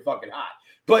 it's really fucking hot.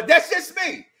 But that's just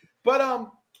me. But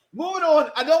moving on,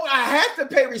 I have to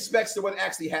pay respects to what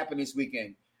actually happened this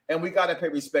weekend, and we got to pay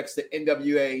respects to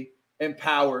NWA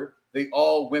Empowered, the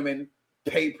all-women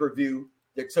pay-per-view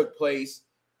that took place.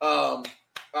 I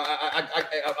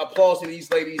applause to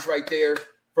these ladies right there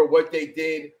for what they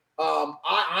did.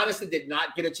 I honestly did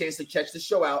not get a chance to catch the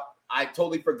show out. I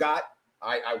totally forgot.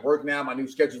 I work now. My new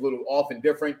schedule is a little off and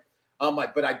different.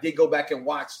 But I did go back and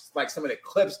watch like some of the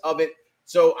clips of it.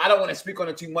 So I don't want to speak on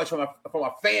it too much from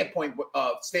a standpoint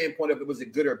of it was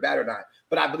it good or bad or not.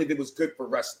 But I believe it was good for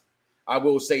wrestling. I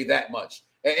will say that much.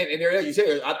 And there you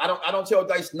say I don't tell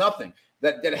Dice nothing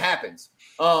that happens.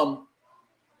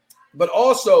 But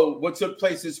also what took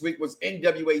place this week was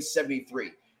NWA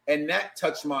 73, and that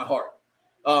touched my heart.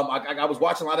 I was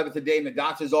watching a lot of it today in the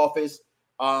doctor's office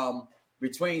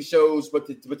between shows, but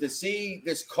to see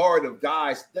this card of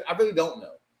guys that I really don't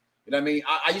know. You know what I mean?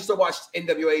 I used to watch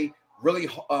NWA really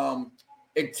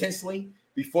intensely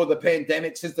before the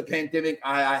pandemic. Since the pandemic,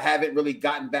 I haven't really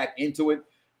gotten back into it.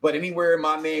 But anywhere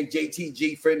my man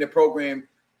JTG, friend of the program,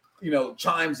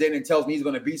 chimes in and tells me he's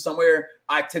going to be somewhere,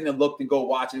 I tend to look and go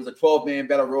watch it. It was a 12-man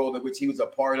battle royal in which he was a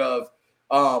part of.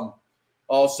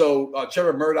 Also,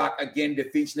 Trevor Murdoch again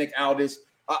defeats Nick Aldis.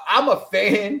 I'm a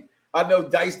fan. I know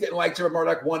Dice didn't like Trevor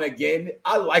Murdoch won again.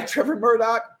 I like Trevor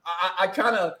Murdoch. I've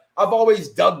always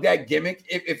dug that gimmick.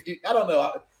 If I don't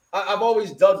know, I've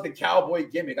always dug the cowboy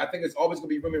gimmick. I think it's always going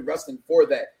to be women wrestling for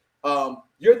that.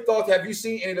 Your thoughts? Have you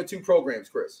seen any of the two programs,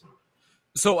 Chris?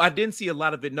 So I didn't see a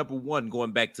lot of it. Number one,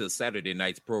 going back to Saturday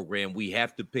night's program, we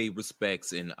have to pay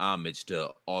respects and homage to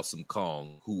Awesome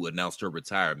Kong, who announced her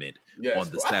retirement on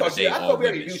the Saturday. I thought we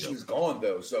already knew she was gone,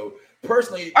 though. So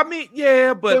personally, I mean,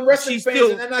 yeah, but wrestling she's fans,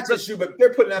 still, and not just you, but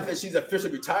they're putting out that she's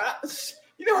officially retired.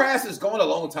 Her ass is gone a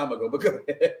long time ago. But go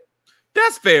ahead.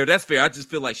 That's fair. I just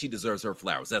feel like she deserves her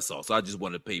flowers. That's all. So I just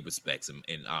want to pay respects and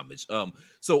homage.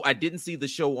 So I didn't see the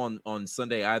show on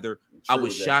Sunday either. I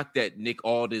was shocked that Nick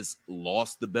Aldis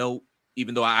lost the belt,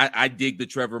 even though I dig the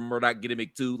Trevor Murdoch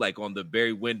gimmick too, like on the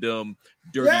Barry Windham,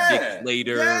 Dirty Dick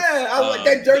Slater. Yeah, I like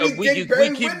that Dirty Dick Barry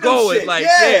keep Windham going. shit. Like,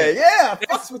 I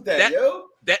fucks with that, yo.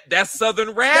 That's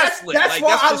Southern wrestling. That's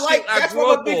why that's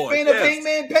why I'm a big fan of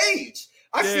Hangman Page.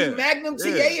 I see Magnum TA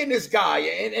in this guy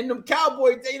and them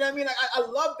Cowboy. You know what I mean? I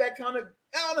love that kind of.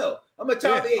 I don't know. I'm a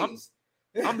child of the 80s.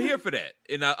 I'm here for that,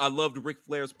 and I loved Ric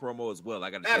Flair's promo as well.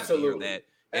 I got to absolutely hear that.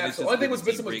 And the only thing was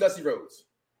missing was Dusty Rhodes.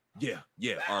 Yeah.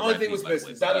 The only thing was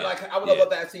missing. So I would have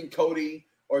loved to have seen Cody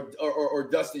or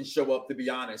Dustin show up, to be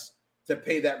honest, to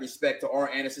pay that respect to Arn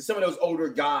Anderson. Some of those older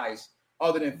guys,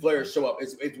 other than Flair, show up.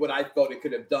 It's what I felt it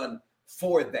could have done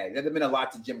for that. That'd have been a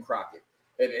lot to Jim Crockett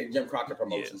and Jim Crockett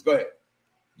Promotions. Go ahead.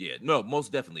 Yeah, no,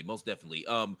 most definitely.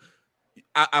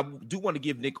 I do want to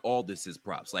give Nick Aldis his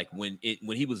props. Like when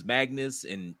he was Magnus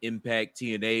and Impact,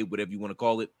 TNA, whatever you want to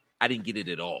call it, I didn't get it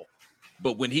at all.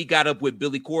 But when he got up with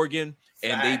Billy Corgan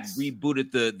and they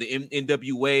rebooted the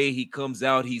NWA, he comes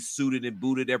out, he's suited and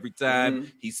booted every time. Mm-hmm.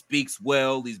 He speaks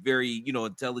well. He's very,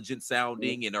 intelligent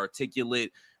sounding and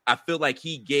articulate. I feel like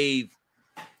he gave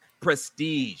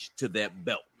prestige to that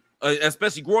belt,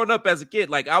 especially growing up as a kid.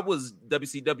 Like I was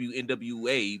WCW,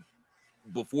 NWA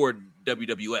before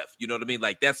WWF, you know what I mean?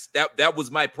 Like that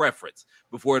was my preference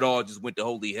before it all just went to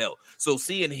holy hell. So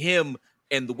seeing him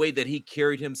and the way that he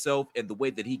carried himself and the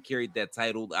way that he carried that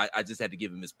title, I just had to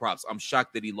give him his props. I'm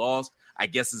shocked that he lost. I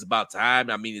guess it's about time.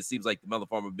 I mean, it seems like the Mellow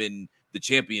Farmer been the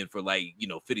champion for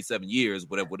 57 years,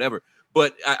 whatever.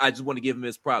 But I just want to give him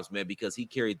his props, man, because he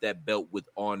carried that belt with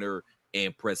honor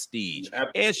and prestige.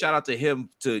 Absolutely. And shout out to him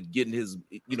to getting his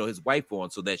wife on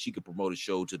so that she could promote a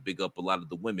show to big up a lot of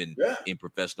the women in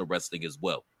professional wrestling as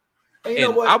well.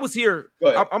 And I was here.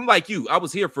 I'm like you. I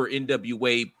was here for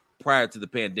NWA prior to the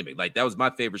pandemic. Like that was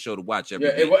my favorite show to watch every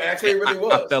day. It really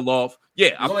was. I fell off.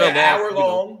 Yeah, I fell off. An hour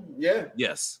long. Yeah.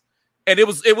 Yes. And it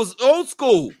was old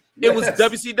school. It was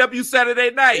WCW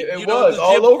Saturday night. It was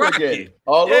all over again.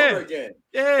 Over again.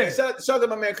 Yeah. And shout out to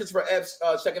my man Christopher Epps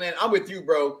checking in. I'm with you,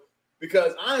 bro.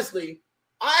 Because honestly,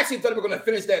 I actually thought we were going to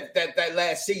finish that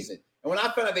last season. And when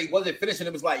I found out they wasn't finishing,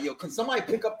 it was like, yo, can somebody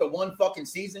pick up the one fucking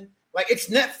season? Like, it's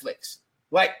Netflix.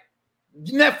 Like,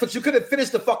 Netflix, you could have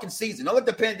finished the fucking season. Don't let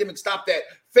the pandemic stop that.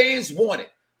 Fans want it.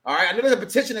 All right? I know there's a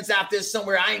petition that's out there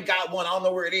somewhere. I ain't got one. I don't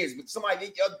know where it is. But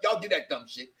somebody, y'all do that dumb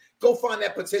shit. Go find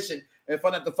that petition and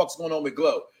find out the fuck's going on with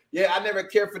Glow. Yeah, I never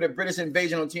cared for the British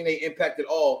invasion on TNA Impact at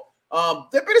all.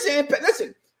 The British Impact,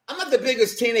 listen, I'm not the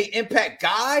biggest TNA Impact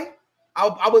guy.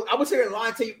 I would say in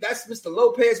line to you, that's Mr.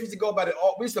 Lopez. We used to go about it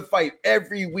all. We used to fight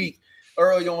every week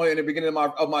early on in the beginning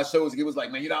of my shows. He was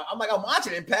like, man, I'm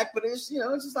watching Impact, but it's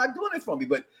just not doing it for me.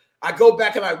 But I go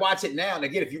back and I watch it now. And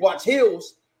again, if you watch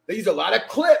Hills, they use a lot of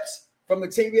clips from the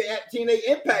TNA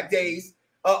Impact days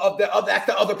of that's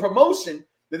the other promotion.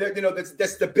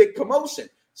 That's the big promotion.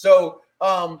 So,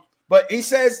 but he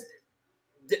says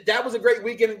that was a great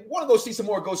weekend. Want to go see some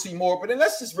more? Go see more. But then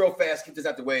let's just real fast get this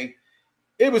out the way.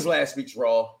 It was last week's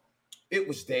Raw. It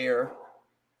was there.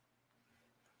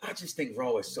 I just think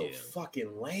Raw is so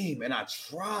fucking lame. And I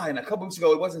tried. And a couple weeks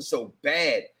ago, it wasn't so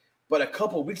bad. But a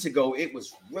couple weeks ago, it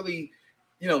was really,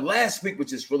 last week was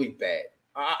just really bad.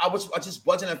 I just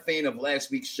wasn't a fan of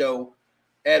last week's show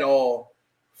at all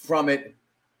from it.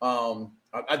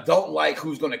 I don't like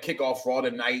who's going to kick off Raw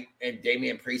tonight. And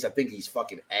Damian Priest, I think he's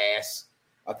fucking ass.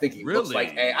 I think he looks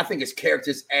like ass. I think his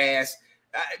character's ass.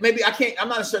 Maybe I can't. I'm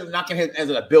not necessarily knocking him as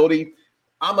an ability.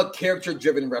 I'm a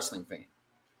character-driven wrestling fan,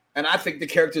 and I think the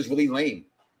character is really lame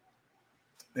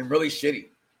and really shitty.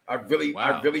 I really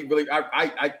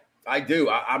do.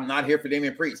 I'm not here for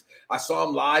Damian Priest. I saw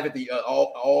him live at the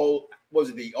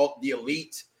the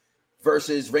Elite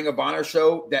versus Ring of Honor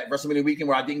show that WrestleMania weekend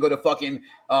where I didn't go to fucking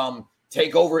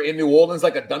Takeover in New Orleans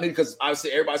like a dummy because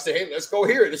everybody said, hey, let's go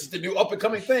here. This is the new up and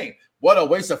coming thing. What a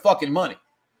waste of fucking money.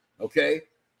 Okay,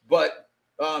 but.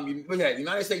 We had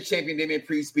United States champion Damian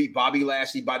Priest beat Bobby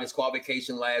Lashley by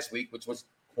disqualification last week, which was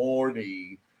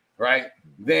corny, right?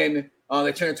 Then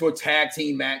they turned into a tag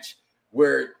team match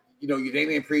where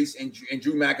Damian Priest and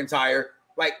Drew McIntyre.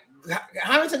 Like,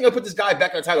 how many times are you gonna put this guy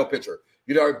back in the title picture?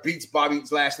 It beats Bobby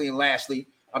Lashley and Lashley.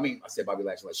 I mean, I said Bobby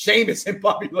Lashley. Sheamus and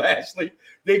Bobby Lashley.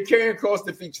 Then Karrion Kross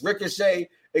defeats Ricochet.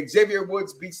 Xavier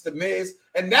Woods beats The Miz,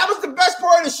 and that was the best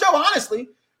part of the show. Honestly,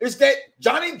 is that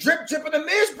Johnny Drip and The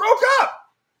Miz broke up.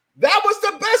 That was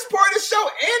the best part of the show.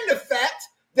 And the fact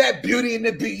that Beauty and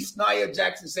the Beast, Nia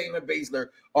Jackson, Shayna Baszler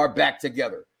are back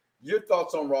together. Your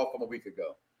thoughts on Raw from a week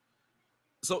ago?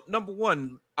 So, number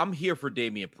one, I'm here for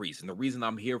Damian Priest. And the reason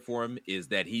I'm here for him is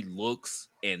that he looks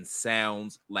and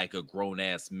sounds like a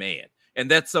grown-ass man. And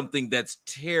that's something that's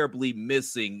terribly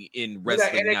missing in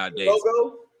wrestling that nowadays.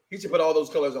 Logo, he should put all those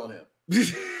colors on him.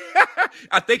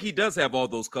 I think he does have all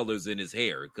those colors in his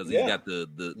hair because he's got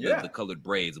the colored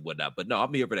braids and whatnot. But no,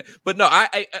 I'm here for that. But no,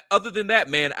 I other than that,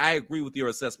 man, I agree with your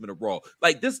assessment of Raw.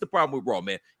 Like, this is the problem with Raw,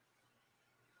 man.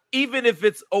 Even if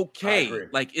it's okay,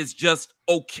 like, it's just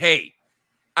okay.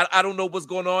 I don't know what's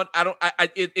going on.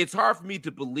 It's hard for me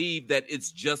to believe that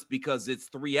it's just because it's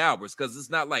 3 hours, because it's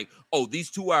not like, oh,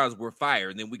 these 2 hours were fire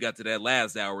and then we got to that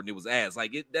last hour and it was ass.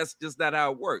 Like, that's just not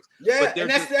how it works. Yeah, and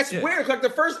that's weird. Like, the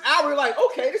first hour, you're like,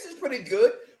 okay, this is pretty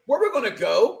good. Where we're gonna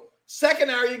go?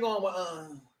 Second hour, you're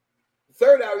going.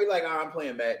 Third hour, you're like, I'm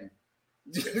playing Madden.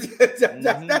 That's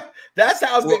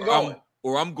how it's been going.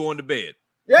 I'm going to bed.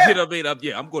 Yeah, you know what I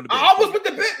mean? I'm going to bed. I almost went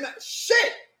to bed.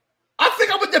 Shit. I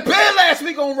think I went to bed last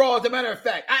week on Raw, as a matter of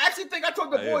fact. I actually think I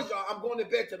told the boys, y'all, I'm going to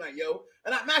bed tonight, yo.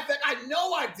 And matter of fact, I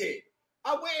know I did.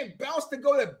 I went and bounced to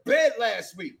go to bed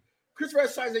last week. Chris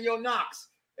Red signs in Yo Knox.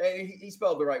 And he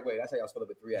spelled the right way. That's how y'all spell it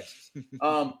with 3 X's.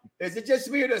 Is it just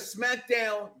weird that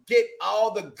SmackDown get all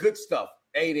the good stuff?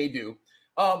 They do.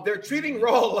 They're treating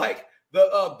Raw like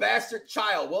the bastard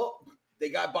child. Well, they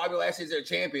got Bobby Lashley as their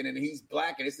champion, and he's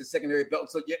black, and it's the secondary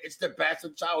belt. So, yeah, it's the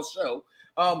bastard child show.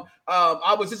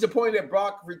 I was disappointed that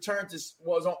Brock returned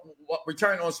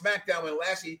on SmackDown when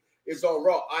Lashley is on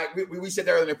Raw. We said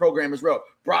that earlier in the program as well.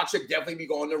 Brock should definitely be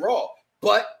going to Raw.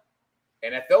 But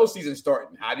NFL season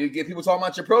starting. How do you get people talking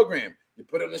about your program? You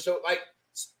put it on the show like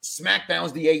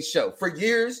SmackDown's the 8th show. For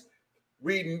years,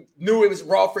 we knew it was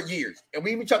Raw for years. And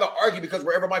we even tried to argue because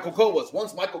wherever Michael Cole was.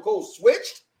 Once Michael Cole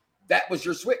switched, that was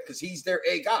your switch because he's their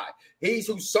A guy. He's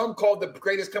who some call the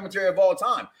greatest commentator of all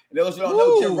time. And those who don't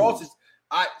know, Jim Ross is.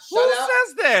 Who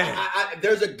says that?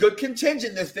 There's a good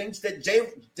contingent that thinks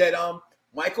that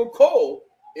Michael Cole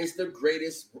is the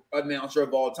greatest announcer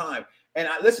of all time. And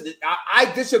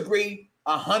I disagree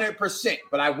 100%.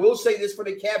 But I will say this for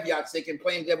the caveat's sake and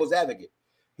playing devil's advocate.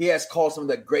 He has called some of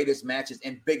the greatest matches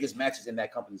and biggest matches in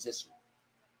that company's history.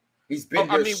 He's been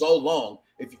here so long.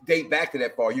 If you date back to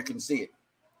that far, you can see it.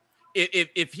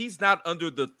 If he's not under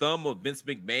the thumb of Vince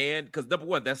McMahon, because number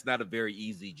one, that's not a very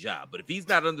easy job. But if he's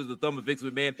not under the thumb of Vince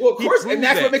McMahon, well, of course, and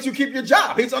that's what makes you keep your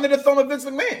job. He's under the thumb of Vince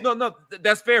McMahon. No,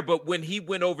 that's fair. But when he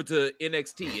went over to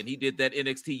NXT and he did that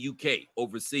NXT UK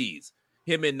overseas,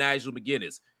 him and Nigel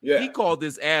McGuinness, he called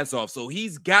his ass off. So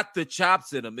he's got the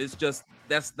chops in him. It's just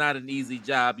that's not an easy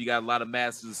job. You got a lot of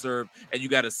masters to serve, and you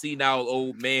got a senile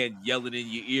old man yelling in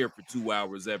your ear for 2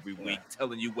 hours every week,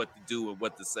 telling you what to do and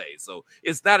what to say. So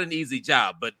it's not an easy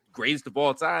job. But greatest of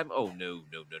all time? Oh no.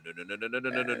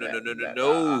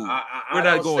 We're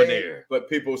not going there. But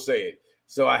people say it,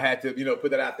 so I had to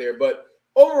put that out there. But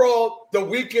overall, the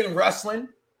weekend wrestling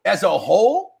as a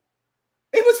whole,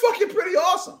 it was fucking pretty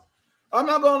awesome. I'm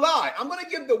not going to lie. I'm going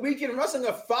to give the weekend wrestling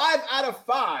a 5 out of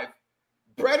 5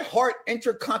 Bret Hart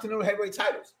Intercontinental Heavyweight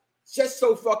titles. Just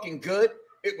so fucking good.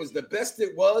 It was the best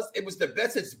it was. It was the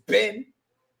best it's been,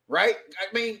 right? I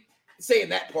mean, saying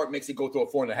that part makes it go to a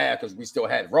 4.5 because we still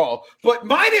had Raw. But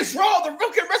minus Raw, the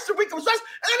weekend wrestling week was just,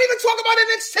 and I didn't even talk about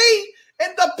NXT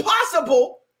and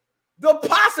the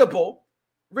possible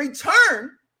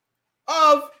return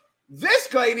of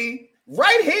this lady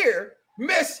right here,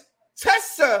 Miss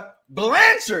Tessa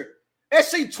Blanchard, as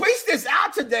she tweets this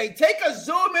out today, take a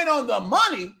zoom in on the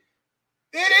money.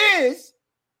 It is,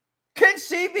 can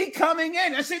she be coming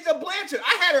in? And she's a Blanchard.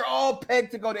 I had her all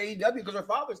pegged to go to AEW because her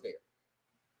father's there.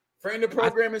 Friend of the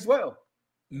program as well.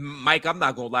 Mike, I'm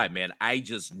not going to lie, man. I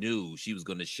just knew she was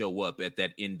going to show up at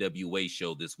that NWA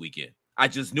show this weekend. I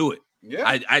just knew it. Yeah.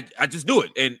 I just knew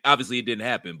it. And obviously it didn't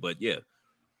happen, but yeah.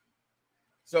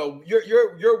 So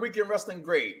your weekend wrestling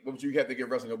grade. What would you have to give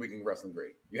wrestling a weekend wrestling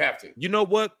grade? You have to. You know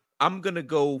what? I'm gonna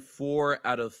go 4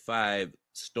 out of 5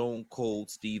 Stone Cold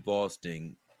Steve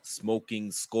Austin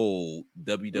Smoking Skull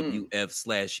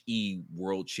WWF/E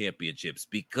World Championships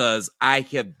because I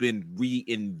have been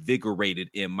reinvigorated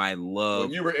in my love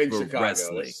when you were in for Chicago,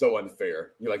 wrestling. It's so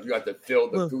unfair. You got to feel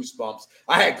the goosebumps.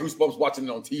 I had goosebumps watching it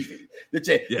on TV. Did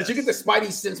you get the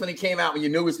Spidey sense when he came out when you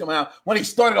knew he was coming out when he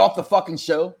started off the fucking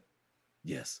show?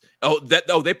 Yes.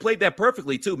 They played that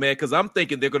perfectly too, man. Because I'm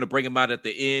thinking they're going to bring him out at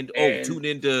the end. Tune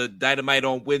into Dynamite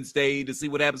on Wednesday to see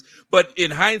what happens. But in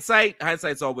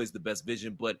hindsight's always the best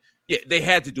vision. But yeah, they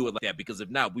had to do it like that because if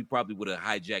not, we probably would have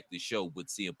hijacked the show with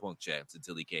CM Punk chants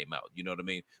until he came out. You know what I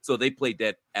mean? So they played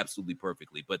that absolutely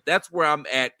perfectly. But that's where I'm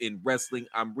at in wrestling.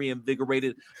 I'm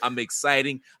reinvigorated. I'm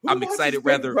excited.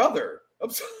 Rather. Brother, I'm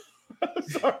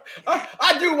sorry.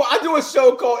 I do a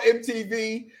show called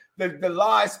MTV. The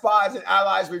Lies, Spies, and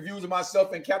Allies reviews of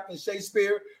myself and Captain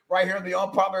Shakespeare right here in the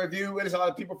Unpopular Review. There's a lot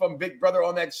of people from Big Brother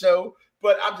on that show.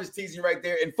 But I'm just teasing right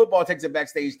there. And football takes it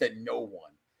backstage to no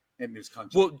one in this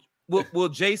country. Well,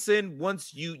 Jason,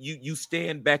 once you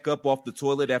stand back up off the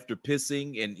toilet after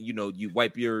pissing and you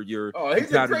wipe your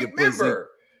he's a great member.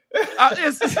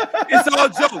 It's all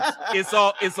jokes.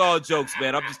 It's all jokes,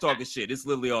 man. I'm just talking shit. It's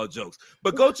literally all jokes.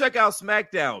 But go check out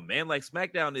SmackDown, man. Like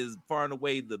SmackDown is far and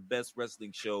away the best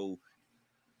wrestling show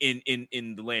in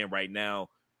the land right now.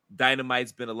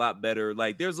 Dynamite's been a lot better.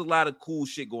 Like there's a lot of cool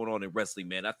shit going on in wrestling,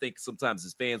 man. I think sometimes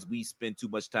as fans we spend too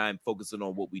much time focusing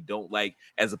on what we don't like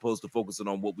as opposed to focusing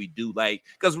on what we do like.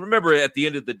 Because remember, at the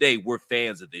end of the day, we're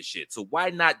fans of this shit. So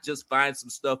why not just find some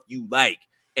stuff you like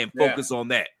and focus on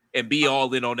that and be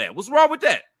all in on that? What's wrong with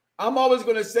that? I'm always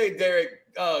going to say Derek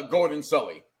Gordon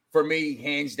Sully. For me,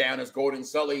 hands down, is Gordon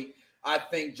Sully. I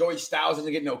think Joey Styles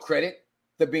doesn't get no credit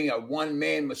to being a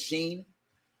one-man machine.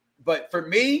 But for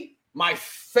me, my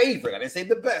favorite, I didn't say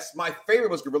the best, my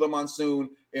favorite was Gorilla Monsoon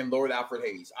and Lord Alfred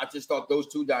Hayes. I just thought those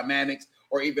two dynamics,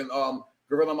 or even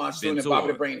Gorilla Monsoon and Bobby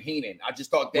the Brain Heenan. I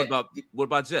just thought that. What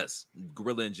about Jess?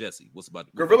 Gorilla and Jesse. What's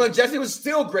about Gorilla and Jesse was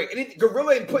still great.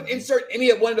 Gorilla and insert any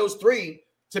of one of those three,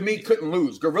 to me, couldn't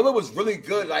lose. Gorilla was really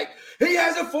good. Like, he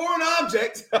has a foreign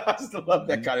object. I just love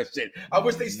that kind of shit. I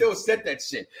wish they still said that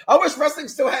shit. I wish wrestling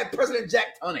still had President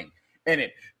Jack Tunning in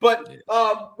it. But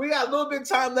we got a little bit of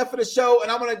time left for the show,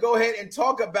 and I'm going to go ahead and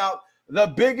talk about the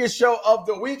biggest show of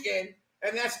the weekend,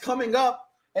 and that's coming up,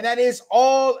 and that is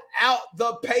All Out.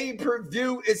 The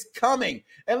pay-per-view is coming.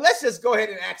 And let's just go ahead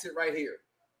and ask it right here.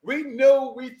 We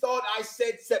thought I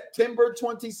said September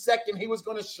 22nd he was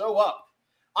going to show up.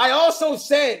 I also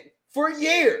said for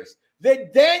years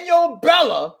that Daniel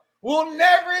Bella will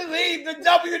never leave the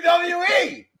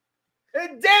WWE.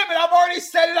 And damn it, I've already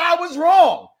said it. I was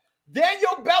wrong.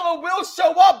 Daniel Bella will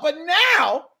show up, but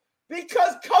now,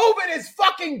 because COVID is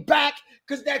fucking back,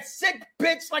 because that sick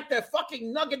bitch like the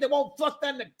fucking nugget that won't flush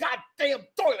down the goddamn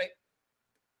toilet,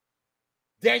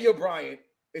 Daniel Bryan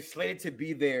is slated to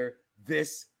be there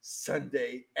this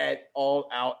Sunday at All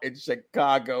Out in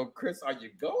Chicago. Chris, are you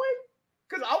going?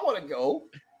 Because I want to go.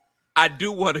 I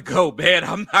do want to go, man.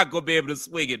 I'm not going to be able to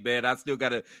swing it, man. I still got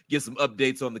to get some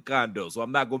updates on the condo, so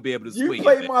I'm not going to be able to swing it. You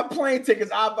play my plane tickets,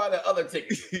 I'll buy the other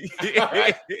tickets.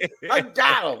 Right? I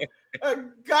got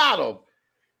them.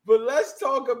 But let's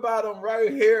talk about them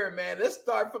right here, man. Let's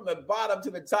start from the bottom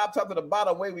to the top to the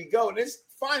bottom. Way we go. This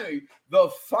finally the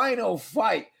final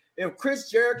fight. If Chris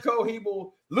Jericho, he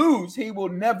will lose. He will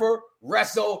never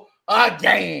wrestle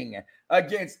again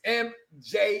against MJF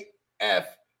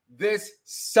this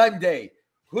Sunday.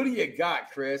 Who do you got,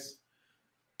 Chris?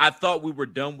 I thought we were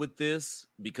done with this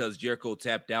because Jericho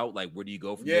tapped out. Like, where do you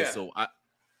go from this? So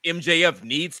MJF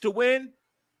needs to win,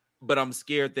 but I'm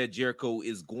scared that Jericho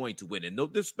is going to win. And no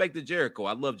disrespect to Jericho.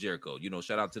 I love Jericho.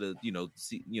 Shout out to the,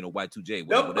 Y2J.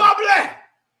 The bubbly!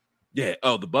 Yeah.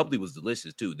 Oh, the bubbly was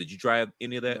delicious too. Did you try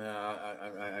any of that?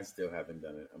 I still haven't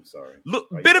done it. I'm sorry. Look,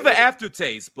 bit of an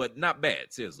aftertaste, but not bad.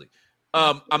 Seriously.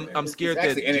 I'm scared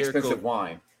that Jericho, inexpensive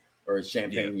wine or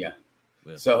champagne. Yeah.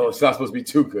 So it's not supposed to be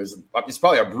too good. It's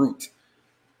probably a brute.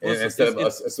 Well,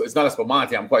 it's not a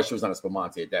Spumante. I'm quite sure it's not a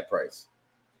Spumante at that price.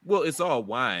 Well, it's all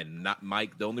wine, not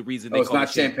Mike. The only reason they call it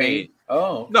champagne.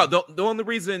 Oh no, the only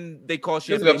reason they call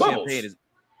champagne is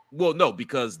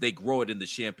because they grow it in the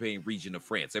Champagne region of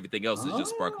France. Everything else is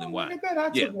just sparkling wine. Look at that. I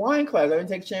took wine class. I didn't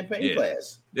take champagne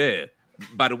class. Yeah.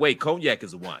 By the way, cognac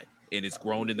is a wine. And it's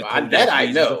grown in the cognac that I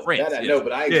know. of France. That I know,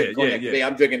 but I ain't drinking cognac today.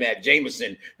 I'm drinking that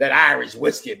Jameson, that Irish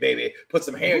whiskey, baby. Put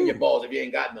some hair in your balls if you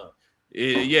ain't got none.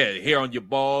 Hair on your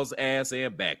balls, ass,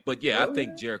 and back. But I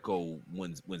think Jericho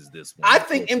wins this one. I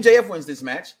think MJF wins this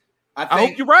match. I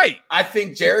hope you're right. I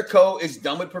think Jericho is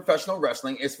done with professional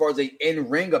wrestling as far as the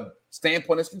in-ring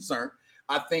standpoint is concerned.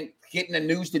 I think getting the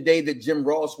news today that Jim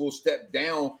Ross will step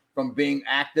down from being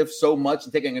active so much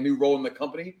and taking a new role in the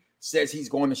company says he's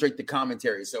going to straight to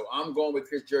commentary. So I'm going with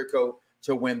Chris Jericho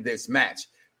to win this match.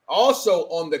 Also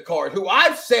on the card, who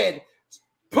I've said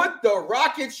put the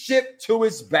rocket ship to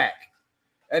his back,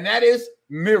 and that is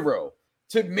Miro.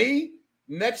 To me,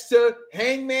 next to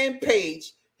Hangman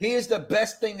Page, he is the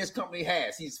best thing this company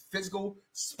has. He's physical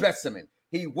specimen.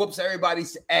 He whoops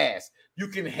everybody's ass. You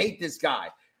can hate this guy.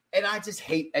 And I just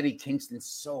hate Eddie Kingston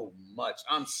so much.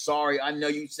 I'm sorry. I know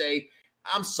you say,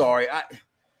 I'm sorry.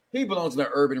 He belongs in the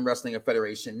Urban Wrestling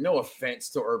Federation. No offense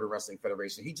to Urban Wrestling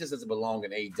Federation. He just doesn't belong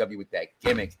in AEW with that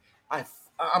gimmick. I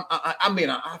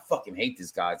fucking hate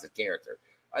this guy as a character.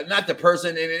 Not the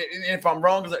person. And if I'm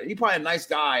wrong, he's probably a nice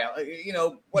guy.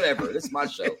 Whatever. This is my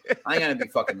show. I ain't gonna be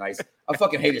fucking nice. I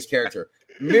fucking hate his character.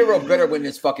 Miro better win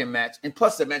this fucking match. And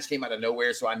plus, the match came out of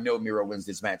nowhere, so I know Miro wins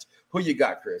this match. Who you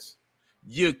got, Chris?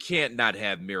 you can't not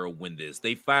have Miro win this.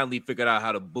 They finally figured out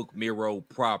how to book Miro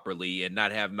properly and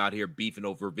not have him out here beefing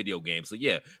over video games. So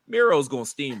yeah, Miro's going to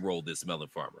steamroll this Melon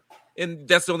Farmer. And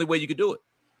that's the only way you could do it.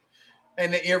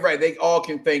 And you're right. They all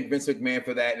can thank Vince McMahon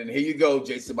for that. And here you go,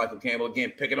 Jason Michael Campbell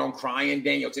again, picking on crying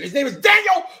Danielson. His name is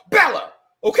Daniel Bella,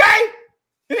 okay?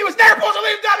 And he was never supposed to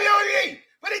leave WWE,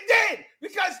 but he did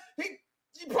because he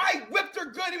probably whipped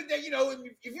her good. You know,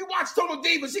 if you watch Total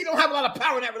Divas, he don't have a lot of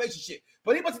power in that relationship.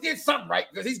 But he must have did something right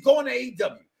because he's going to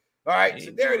AEW. All right,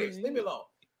 so there it is. Leave me alone.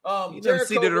 He done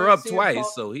seated her up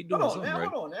twice, so he doing something right.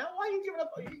 Hold on now. Why are you giving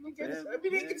up? We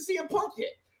didn't get to see CM Punk yet.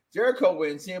 Jericho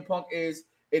wins. CM Punk is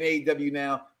in AEW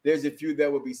now. There's a few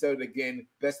that will be settled again.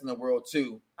 Best in the world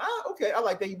too. Okay, I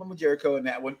like that. You went with Jericho in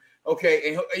that one.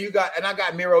 Okay, and you got, and I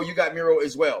got Miro. You got Miro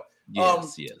as well.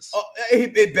 Yes.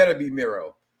 It better be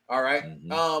Miro. All right.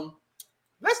 Mm-hmm.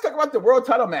 Let's talk about the world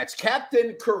title match.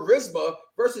 Captain Charisma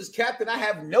versus Captain I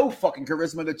have no fucking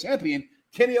charisma, the champion,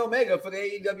 Kenny Omega for the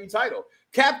AEW title.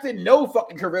 Captain no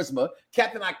fucking charisma.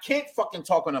 Captain I can't fucking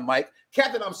talk on a mic.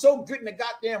 Captain I'm so good in the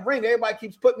goddamn ring. Everybody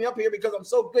keeps putting me up here because I'm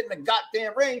so good in the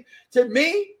goddamn ring. To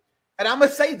me, and I'm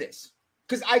going to say this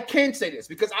because I can say this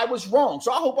because I was wrong.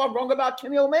 So I hope I'm wrong about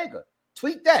Kenny Omega.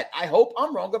 Tweet that. I hope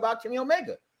I'm wrong about Kenny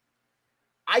Omega.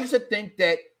 I used to think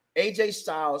that AJ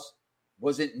Styles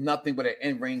wasn't nothing but an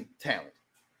in-ring talent.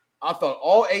 I thought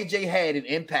all AJ had in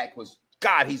Impact was,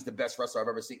 God, he's the best wrestler I've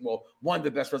ever seen. Well, one of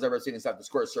the best wrestlers I've ever seen inside the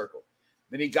square circle.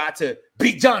 Then he got to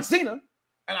beat John Cena,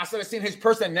 and I started seeing his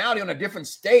personality on a different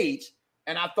stage,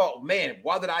 and I thought, man,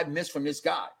 why did I miss from this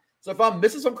guy? So if I'm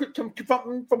missing from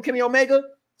Kenny Omega,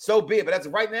 so be it. But as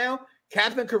of right now,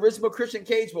 Captain Charisma Christian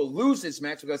Cage will lose this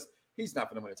match because he's not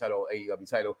going to win the title, AEW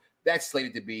title. That's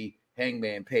slated to be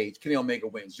Hangman Page. Kenny Omega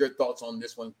wins. Your thoughts on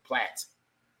this one, Platt?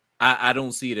 I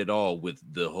don't see it at all with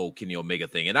the whole Kenny Omega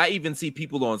thing. And I even see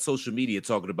people on social media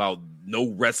talking about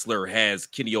no wrestler has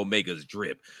Kenny Omega's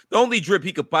drip. The only drip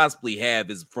he could possibly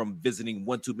have is from visiting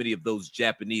one too many of those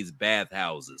Japanese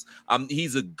bathhouses.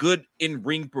 He's a good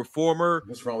in-ring performer.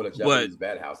 What's wrong with a Japanese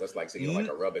bathhouse? That's like saying like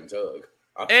a rub and tug.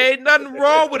 Ain't nothing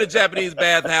wrong with a Japanese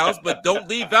bathhouse, but don't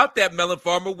leave out that melon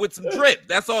farmer with some drip.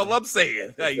 That's all I'm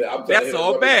saying. Like, that's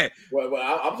all bad. Well,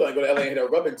 I'm trying to go to LA and hit a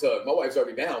rub and tug. My wife's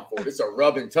already down for it. It's a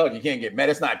rub and tug. You can't get mad.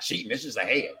 It's not cheating. It's just a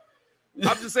head.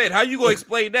 I'm just saying, how you gonna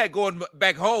explain that going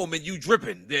back home and you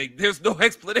dripping? There's no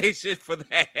explanation for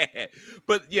that.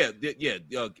 But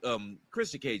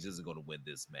Christian Cage isn't gonna win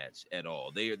this match at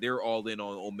all. They're all in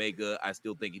on Omega. I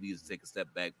still think he needs to take a step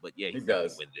back, but yeah, he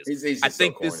does win this. He's I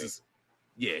think so this is.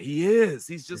 Yeah, he is.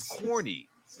 He's just corny.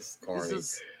 Just corny. One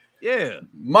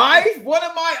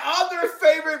of my other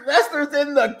favorite wrestlers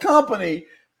in the company,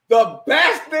 the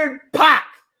bastard Pac,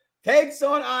 takes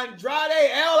on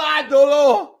Andrade El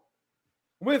Idolo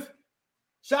with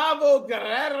Chavo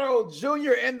Guerrero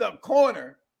Jr. in the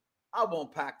corner. I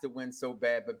want Pac to win so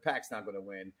bad, but Pac's not going to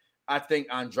win. I think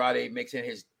Andrade makes it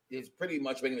his pretty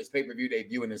much making his pay-per-view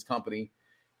debut in this company.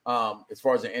 As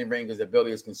far as the in-ring, his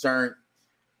ability is concerned.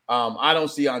 I don't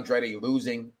see Andrade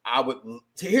losing.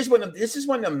 This is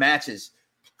one of the matches,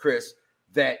 Chris,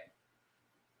 that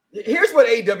here's what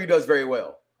AEW does very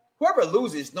well. Whoever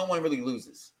loses, no one really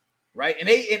loses, right? And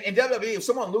in WWE, if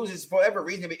someone loses for whatever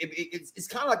reason, it's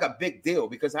kind of like a big deal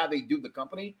because how they do the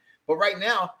company. But right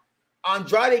now,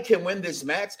 Andrade can win this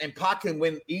match and Pac can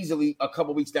win easily a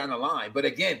couple weeks down the line. But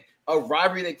again, a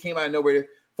rivalry that came out of nowhere.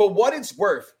 For what it's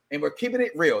worth, and we're keeping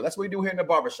it real. That's what we do here in the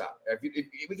barbershop. If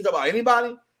we can talk about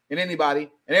anybody and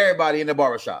everybody in the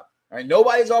barbershop. All right,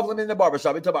 nobody's off limits in the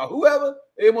barbershop. We talk about whoever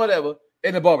and whatever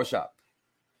in the barbershop.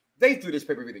 They threw this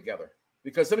pay-per-view together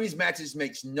because some of these matches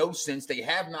makes no sense. They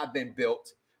have not been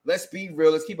built. Let's be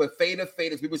real. Let's keep a fade of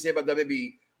fade, as people say about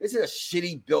WWE. This is a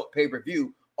shitty built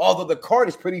pay-per-view, although the card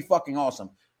is pretty fucking awesome.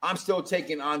 I'm still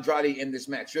taking Andrade in this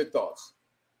match. Your thoughts?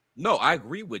 No, I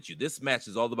agree with you. This match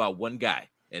is all about one guy,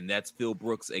 and that's Phil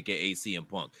Brooks, a.k.a. CM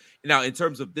Punk. Now, in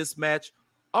terms of this match,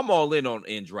 I'm all in on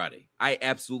Andrade. I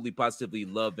absolutely positively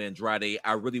love Andrade.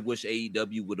 I really wish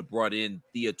AEW would have brought in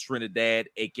Thea Trinidad,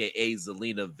 a.k.a.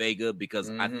 Zelina Vega, because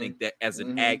I think that as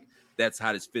an act, that's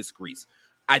hot as fist grease.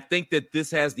 I think that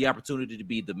this has the opportunity to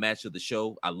be the match of the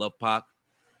show. I love Pac.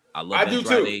 I do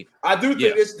too. I do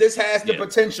think this has the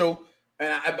potential.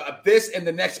 And this and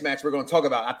the next match we're going to talk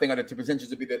about, I think, are the potential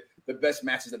to be the best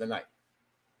matches of the night.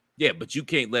 Yeah, but you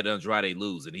can't let Andrade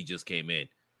lose, and he just came in.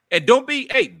 And don't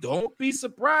be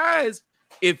surprised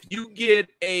if you get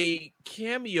a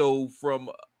cameo from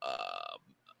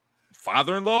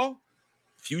father-in-law,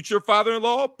 future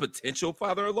father-in-law, potential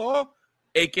father-in-law,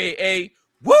 a.k.a.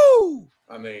 Woo!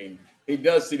 I mean, he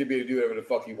does seem to be able to do whatever the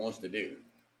fuck he wants to do.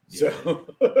 So,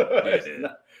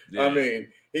 Yeah. I mean,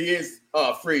 he is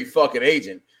a free fucking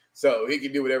agent, so he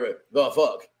can do whatever the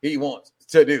fuck he wants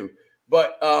to do.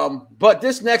 But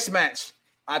this next match,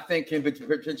 I think, can be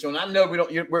potential. And I know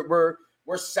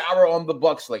we're sour on the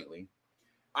Bucks lately.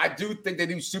 I do think they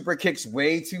do super kicks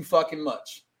way too fucking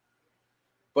much.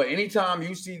 But anytime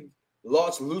you see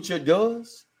Los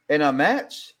Luchadores in a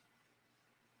match,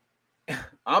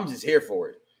 I'm just here for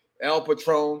it. El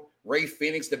Patron, Rey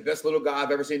Fenix, the best little guy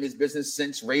I've ever seen in this business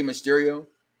since Rey Mysterio.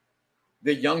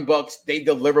 The Young Bucks, they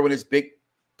deliver when it's big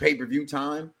pay-per-view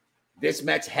time. This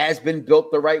match has been built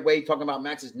the right way. Talking about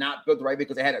matches not built the right way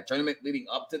because they had a tournament leading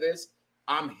up to this.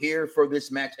 I'm here for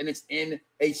this match, and it's in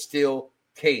a steel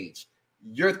cage.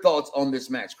 Your thoughts on this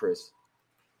match, Chris?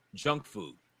 Junk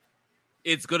food.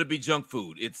 It's gonna be junk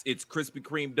food. It's Krispy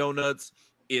Kreme donuts.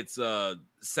 It's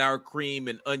sour cream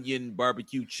and onion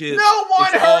barbecue chips. No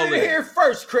one heard it here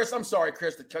first, Chris. I'm sorry,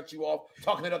 Chris, to cut you off.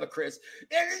 Talking to another Chris.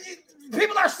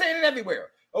 People are saying it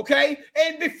everywhere, okay?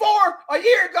 And before, a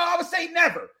year ago, I would say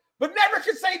never. But never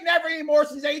can say never anymore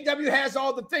since AEW has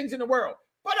all the things in the world.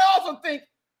 But I also think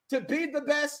to be the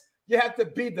best, you have to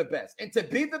be the best. And to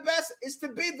be the best is to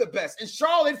be the best. And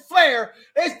Charlotte Flair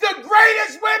is the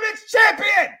greatest women's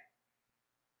champion.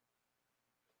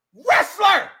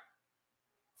 Wrestler.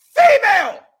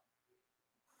 Female.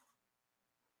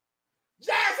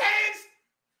 Jazz hands.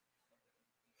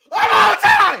 Of all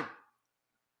time.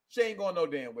 She ain't going no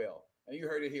damn well. And you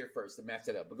heard it here first to match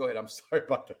it up. But go ahead. I'm sorry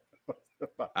about that.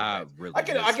 I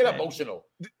get emotional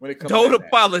when it comes. Don't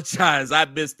apologize. I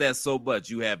missed that so much.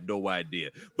 You have no idea.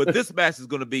 But this match is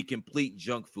going to be complete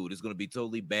junk food. It's going to be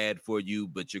totally bad for you,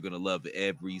 but you're going to love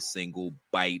every single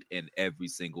bite and every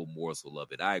single morsel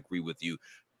of it. I agree with you.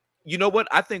 You know what?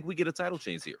 I think we get a title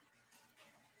change here.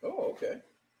 Oh, okay.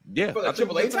 Yeah. For the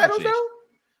AAA titles, though?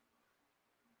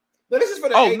 No, this is for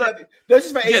the AEW. No. This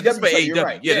is for AEW. This is for AEW. You're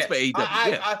right. Yeah, this is for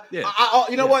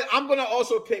AEW. You know what? I'm going to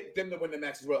also pick them to win the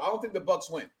match as well. I don't think the Bucks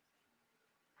win.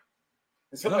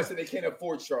 And somebody said they can't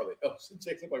afford Charlotte. Oh,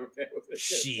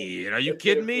 shit, are you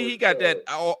kidding me? He got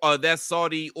that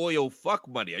Saudi oil fuck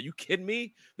money. Are you kidding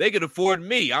me? They can afford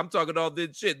me. I'm talking all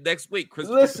this shit next week.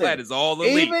 Christopher Platt is all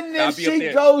elite. Even if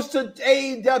she goes to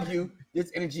AEW,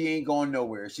 this energy ain't going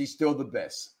nowhere. She's still the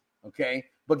best. Okay?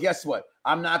 But guess what?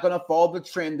 I'm not going to follow the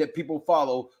trend that people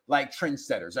follow like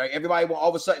trendsetters. Right? Everybody will all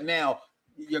of a sudden now,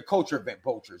 your culture event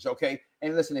poachers. Okay?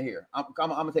 And listen to here. I'm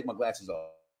going to take my glasses off.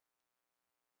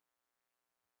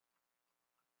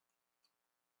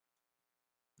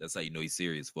 That's how you know he's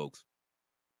serious, folks.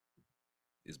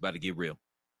 It's about to get real.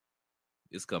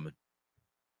 It's coming.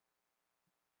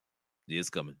 It's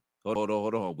coming. Hold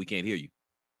on. We can't hear you.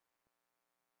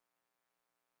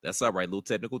 That's all right. Little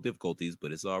technical difficulties,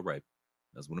 but it's all right.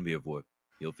 That's what I'm here for.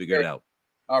 He'll figure it out.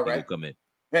 All right. He'll come in.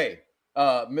 Hey,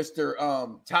 Mr.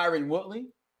 Tyron Woodley,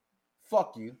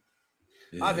 fuck you.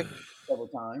 Yeah. I've been several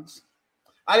times.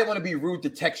 I didn't want to be rude to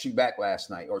text you back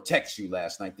last night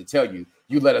to tell you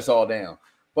let us all down.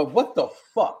 But what the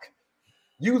fuck?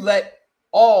 You let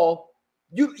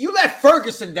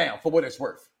Ferguson down for what it's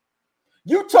worth.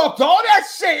 You talked all that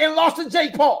shit and lost to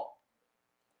Jake Paul.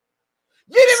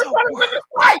 You didn't even want to win this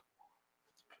fight.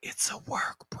 It's a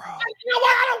work, bro. You know what?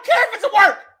 I don't care if it's a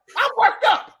work. I'm worked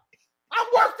up.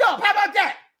 How about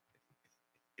that?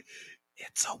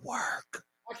 It's a work.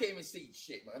 I can't even see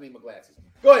shit. I need my glasses.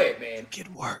 Go ahead, man.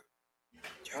 Get work.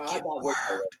 I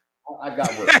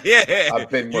got work. Yeah. I've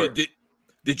been worked.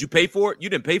 Did you pay for it? You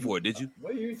didn't pay for it, did you?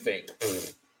 What do you think?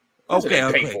 Okay,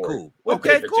 cool.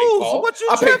 Okay, cool. So what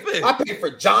you tripping? I paid for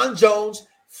John Jones,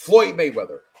 Floyd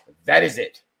Mayweather. That is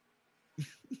it.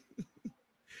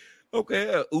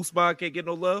 Okay, Usman can't get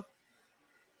no love?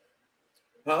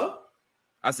 Huh?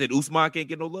 I said Usman can't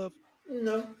get no love?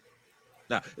 No.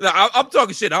 Nah, I'm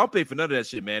talking shit. I don't pay for none of that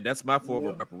shit, man. That's my form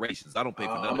of reparations. I don't pay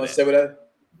for none of that. I'm going to say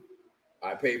what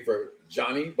I paid for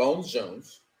Johnny Bones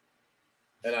Jones,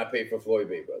 and I paid for Floyd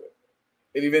Mayweather.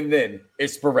 And even then,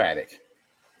 it's sporadic.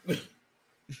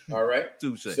 All right?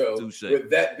 Touche. With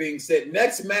that being said,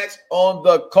 next match on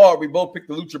the card, we both picked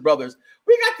the Lucha Brothers.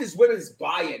 We got this women's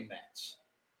buy-in match.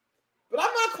 But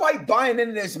I'm not quite buying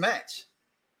into this match.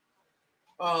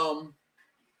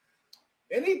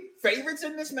 Any favorites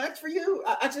in this match for you?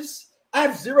 I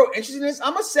have zero interest in this.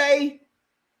 I'm going to say,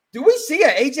 do we see a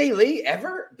AJ Lee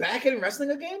ever back in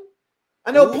wrestling again?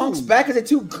 I know Punk's back. Is it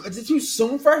too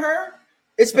soon for her?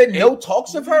 It's been no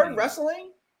talks of her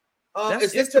wrestling.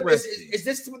 Is this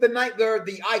the night where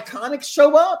the Iconics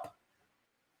show up?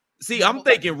 See, I'm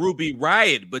thinking Ruby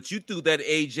Riott, but you threw that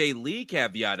AJ Lee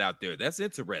caveat out there. That's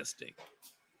interesting.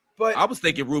 But I was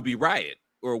thinking Ruby Riott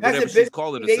or whatever she's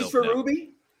calling herself for now.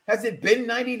 Ruby? Has it been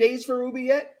 90 days for Ruby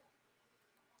yet?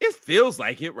 It feels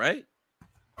like it, right?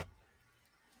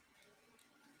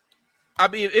 I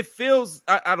mean, it feels,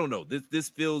 I don't know. This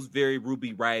feels very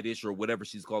Ruby Riot-ish or whatever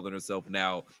she's calling herself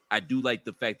now. I do like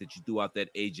the fact that you threw out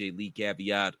that AJ Lee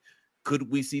caveat.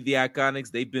 Could we see the Iconics?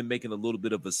 They've been making a little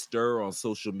bit of a stir on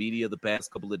social media the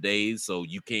past couple of days, so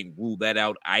you can't rule that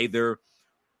out either.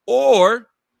 Or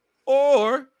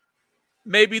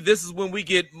maybe this is when we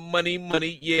get money.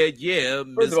 Yeah.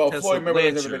 First of all, Floyd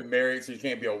Mayweather has never been married, so you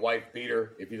can't be a wife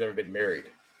beater if he's ever been married.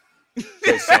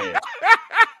 Just saying.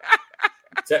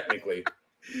 Technically.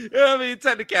 I mean,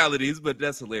 technicalities, but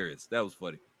that's hilarious. That was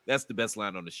funny. That's the best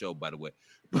line on the show, by the way.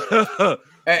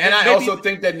 and I also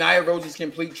think that Nia Rose is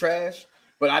complete trash,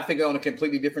 but I think on a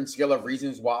completely different scale of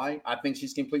reasons why I think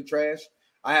she's complete trash.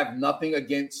 I have nothing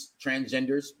against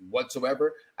transgenders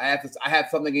whatsoever. I have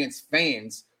something against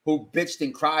fans who bitched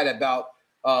and cried about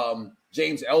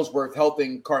James Ellsworth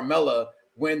helping Carmella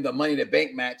win the Money in the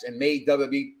Bank match and made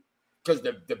WWE, because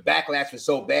the backlash was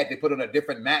so bad, they put on a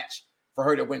different match for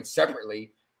her to win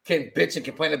separately, can bitch and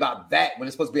complain about that when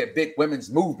it's supposed to be a big women's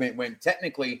movement, when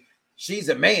technically she's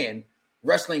a man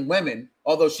wrestling women,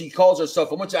 although she calls herself,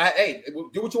 do what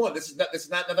you want. This is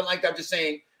not nothing like that. I'm just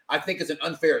saying, I think it's an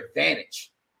unfair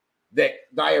advantage that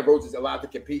Nia Rose is allowed to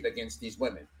compete against these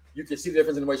women. You can see the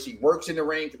difference in the way she works in the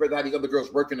ring compared to how these other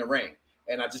girls work in the ring.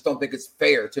 And I just don't think it's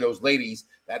fair to those ladies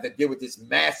that have to deal with this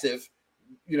massive,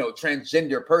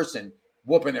 transgender person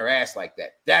whooping their ass like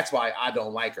that. That's why I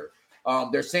don't like her.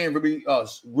 They're saying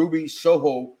Ruby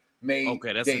Soho made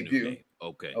debut.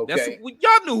 Okay.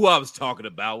 Y'all knew who I was talking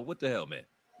about. What the hell, man?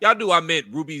 Y'all knew I meant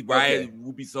Ruby Riot,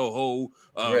 Ruby Soho,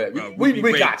 we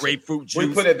Red got grapefruit juice.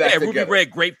 We put it back Ruby together. Red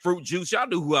grapefruit juice. Y'all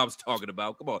knew who I was talking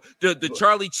about. Come on. The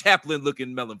Charlie Chaplin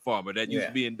looking melon farmer that used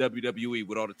to be in WWE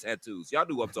with all the tattoos. Y'all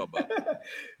knew who I'm talking about.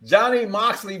 Johnny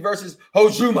Moxley versus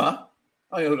Hojuma.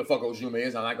 I don't know who the fuck Hojuma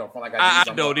is. I'm not going to front like I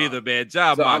don't either, man.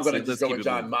 John Moxley. I'm going to just go with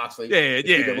John Moxley.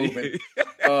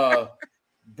 Yeah.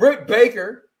 Britt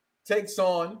Baker takes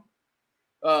on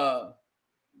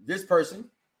this person.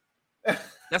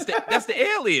 That's the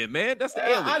alien, man. That's the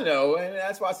alien. I know, and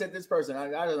that's why I said this person. I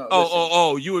don't know.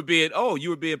 Oh, you were being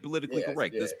politically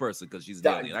correct. This person, because she's an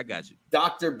alien. I got you.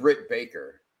 Dr. Britt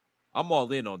Baker. I'm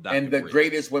all in on Dr. And the Britt.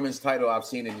 greatest women's title I've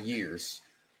seen in years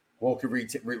will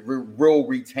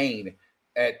retain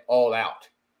at All Out.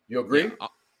 You agree?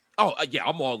 Yeah.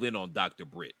 I'm all in on Dr.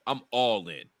 Britt. I'm all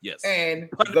in. Yes. And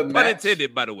the match, pun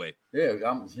intended, by the way. Yeah,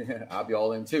 I'll be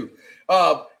all in too.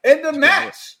 In the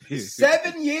match,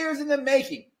 7 years in the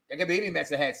making. There can be any match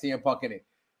that had CM Punk in it.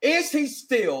 Is he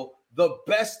still the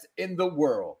best in the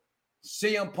world?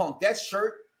 CM Punk. That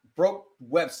shirt broke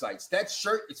websites. That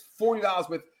shirt is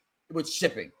 $40 with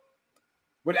shipping,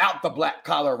 without the black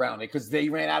collar around it, because they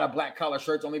ran out of black collar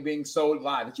shirts only being sold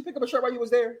live. Did you pick up a shirt while you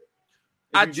was there?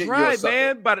 I tried,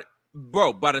 man, but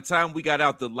by the time we got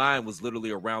out, the line was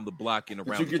literally around the block and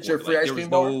around. Did you get your free ice cream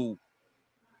bar?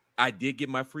 I did get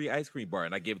my free ice cream bar,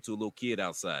 and I gave it to a little kid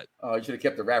outside. Oh, you should have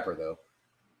kept the wrapper though.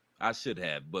 I should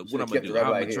have, but what I'm gonna do?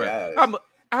 I'm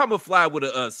gonna fly with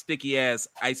a sticky ass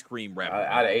ice cream wrapper.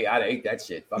 I'd have ate that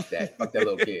shit. Fuck that. Fuck that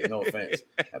little kid. No offense.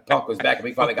 That Punk was back and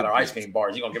we finally got our ice cream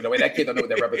bars. You gonna give it away? That kid don't know what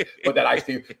that wrapper. But that ice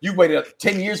cream. You waited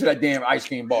 10 years for that damn ice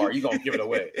cream bar. You gonna give it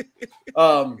away?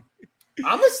 I'm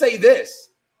gonna say this: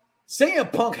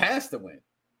 CM Punk has to win.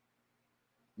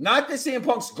 Not that CM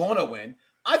Punk's gonna win.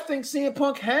 I think CM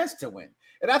Punk has to win,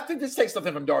 and I think this takes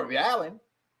something from Darby Allin.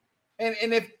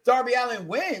 And if Darby Allin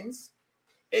wins,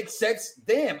 it sets,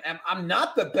 damn, I'm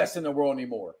not the best in the world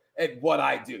anymore at what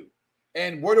I do.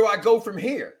 And where do I go from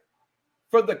here?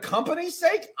 For the company's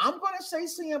sake, I'm going to say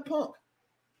CM Punk.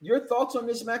 Your thoughts on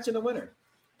this match and the winner?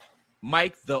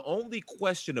 Mike, the only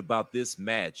question about this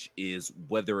match is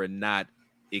whether or not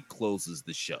it closes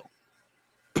the show.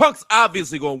 Punk's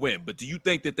obviously going to win, but do you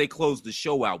think that they close the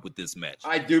show out with this match?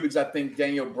 I do, because I think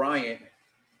Daniel Bryan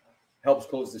helps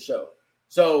close the show.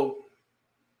 So,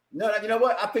 no, you know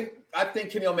what? I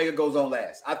think Kenny Omega goes on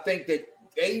last. I think that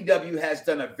AEW has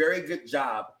done a very good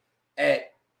job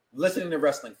at listening to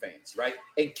wrestling fans, right?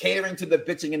 And catering to the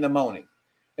bitching and the moaning.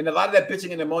 And a lot of that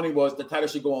bitching and the moaning was the title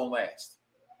should go on last,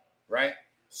 right?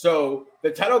 So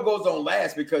the title goes on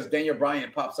last because Daniel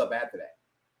Bryan pops up after that.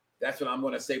 That's what I'm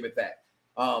going to say with that.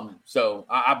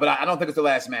 But I don't think it's the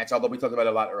last match, although we talked about it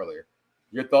a lot earlier.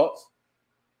 Your thoughts?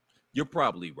 You're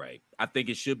probably right. I think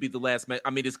it should be the last match. I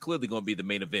mean, it's clearly going to be the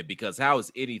main event, because how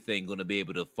is anything going to be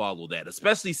able to follow that?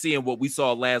 Especially seeing what we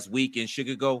saw last week in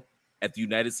Chicago at the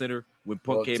United Center when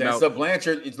Punk came out. So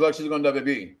Blanchard, it's like she's going to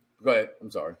WWE. Go ahead. I'm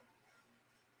sorry.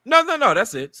 No,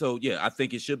 that's it. So yeah, I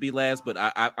think it should be last, but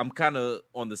I'm kind of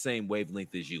on the same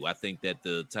wavelength as you. I think that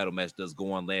the title match does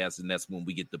go on last, and that's when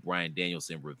we get the Bryan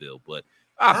Danielson reveal. But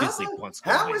obviously,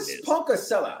 how is Punk a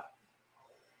sellout?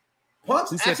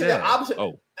 Punk's actually the opposite.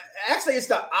 Oh. Actually, it's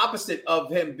the opposite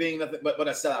of him being nothing but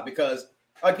a sellout. Because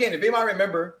again, if anybody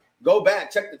remember, go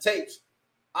back, check the tapes.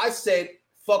 I said,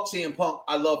 "Fuck CM Punk.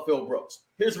 I love Phil Brooks."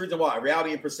 Here's the reason why: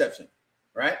 reality and perception.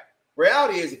 Right?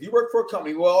 Reality is, if you work for a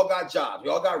company, we all got jobs. We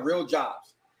all got real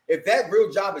jobs. If that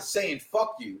real job is saying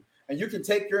 "fuck you," and you can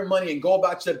take your money and go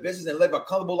about your business and live a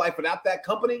comfortable life without that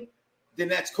company, then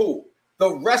that's cool.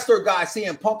 The wrestler guy,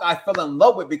 CM Punk, I fell in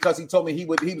love with because he told me he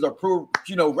was approved,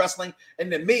 wrestling.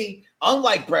 And to me,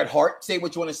 unlike Bret Hart, say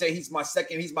what you want to say, he's my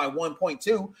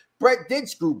 1.2. Bret did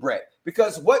screw Bret,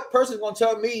 because what person is going to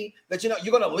tell me that you're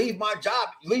going to leave my job,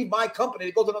 leave my company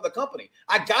to go to another company?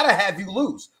 I gotta have you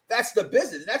lose. That's the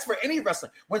business. That's for any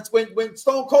wrestler. When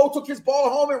Stone Cold took his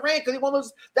ball home and ran because he wanted to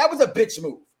lose, that was a bitch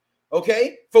move.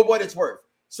 Okay, for what it's worth.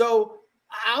 So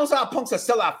I don't see how Punk's a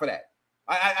sellout for that.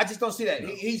 I just don't see that.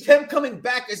 He's him coming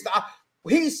back.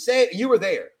 He said, you were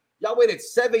there. Y'all waited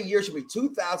 7 years for me,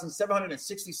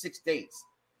 2,766 days.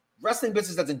 Wrestling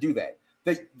business doesn't do that.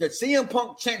 The CM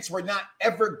Punk chants were not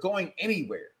ever going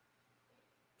anywhere.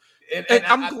 And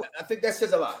I think that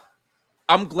says a lot.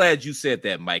 I'm glad you said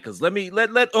that, Mike, because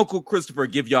let Uncle Christopher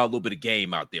give y'all a little bit of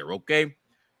game out there, okay?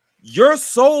 Your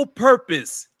sole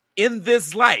purpose in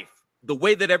this life, the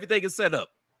way that everything is set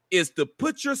up, is to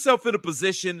put yourself in a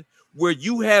position where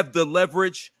you have the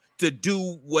leverage to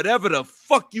do whatever the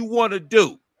fuck you want to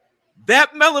do.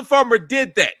 That melon farmer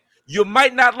did that. You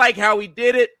might not like how he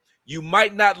did it. You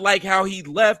might not like how he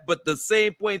left, but at the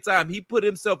same point in time, he put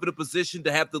himself in a position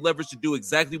to have the leverage to do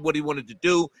exactly what he wanted to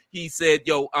do. He said,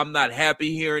 yo, I'm not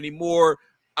happy here anymore.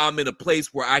 I'm in a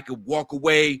place where I could walk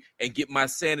away and get my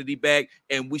sanity back,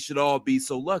 and we should all be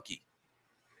so lucky.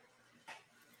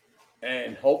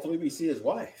 And hopefully we see his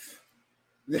wife.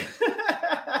 How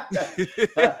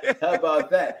about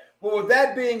that? Well, with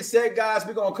that being said, guys,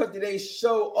 we're going to cut today's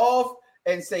show off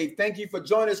and say thank you for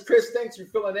joining us. Chris, thanks for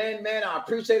filling in, man. I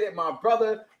appreciate it. My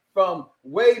brother from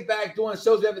way back doing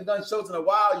shows. We haven't done shows in a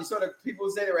while. You sort of people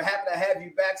say they were happy to have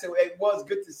you back, so it was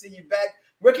good to see you back.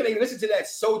 Where can they listen to that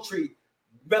sultry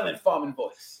melon farming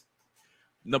voice?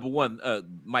 Number one,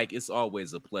 Mike, it's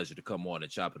always a pleasure to come on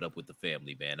and chop it up with the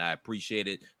family, man. I appreciate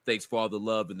it. Thanks for all the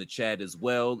love in the chat as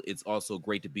well. It's also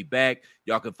great to be back.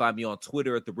 Y'all can find me on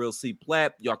Twitter at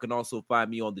 @TheRealCPlatt. Y'all can also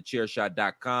find me on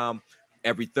thechairshot.com.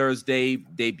 Every Thursday,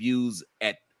 debuts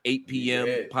at 8 p.m.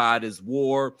 Yeah. Pod is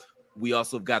War. We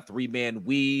also have got 3-Man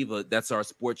Weave. That's our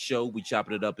sports show. We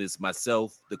chopping it up. It's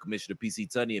myself, the Commissioner PC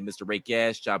Tunney, and Mr. Ray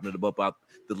Cash, chopping it up about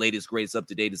the latest, greatest,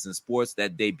 up-to-date in sports.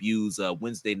 That debuts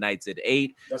Wednesday nights at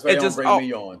 8. That's why they don't bring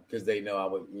me on, because they know I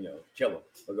would, kill them.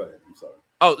 But go ahead. I'm sorry.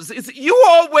 Oh, you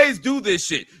always do this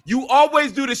shit. You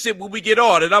always do this shit when we get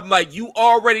on, and I'm like, you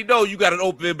already know you got an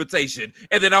open invitation,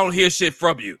 and then I don't hear shit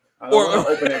from you. I don't want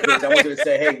to open it. I want you to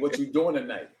say, hey, what you doing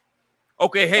tonight?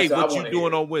 Okay, hey, what you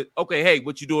doing on Wednesday? Okay, hey,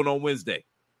 what you doing on Wednesday?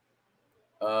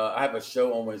 I have a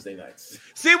show on Wednesday nights.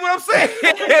 See what I'm saying?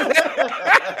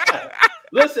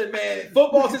 Listen, man,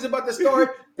 football season about to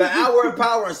start. The Hour of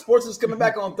Power and sports is coming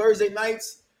back on Thursday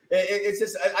nights. It's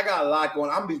just, I got a lot going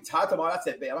on. I'm going to be tired tomorrow. I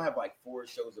said, man, I don't have like 4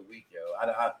 shows a week, yo.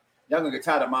 Y'all going to get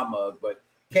tired of my mug, but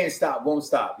can't stop, won't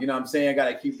stop. You know what I'm saying? I got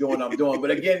to keep doing what I'm doing. But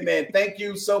again, man, thank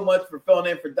you so much for filling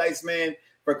in for Dice Man,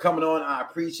 for coming on. I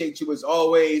appreciate you as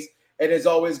always. And as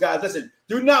always, guys, listen,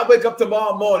 do not wake up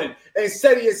tomorrow morning and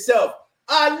say to yourself,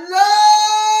 I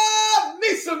love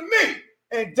me some me,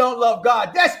 and don't love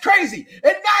God. That's crazy.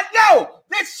 And not know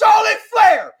that Charlotte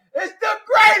Flair is the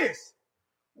greatest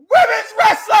women's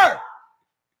wrestler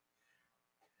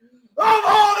of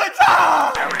all the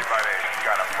time. Everybody's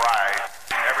got a price.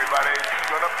 Everybody's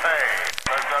going to pay.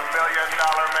 But the $1 Million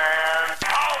Man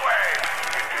always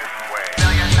gets his way. $1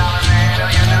 Million Man.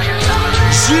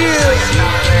 Yeah.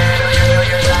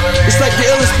 It's like the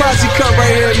illest posse cut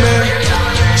right here, man.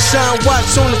 Sean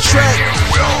Watts on the track.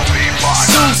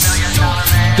 Zeus,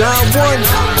 Don One,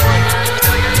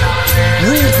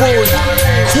 Rude Boy,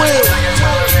 Quill,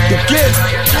 The Gift,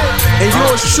 and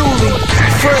yours truly,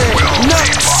 Fred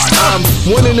Nuts. I'm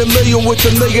 1 in a million with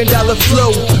 $1 million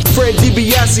flow. Fred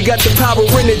DiBiase got the power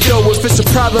in it, though. If it's a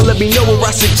problem, let me know, or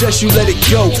I suggest you let it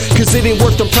go. Cause it ain't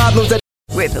worth the problems that.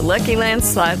 With the Lucky Land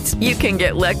Slots, you can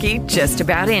get lucky just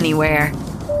about anywhere.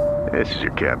 This is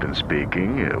your captain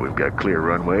speaking. We've got clear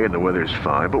runway and the weather's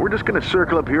fine, but we're just going to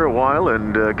circle up here a while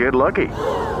and get lucky.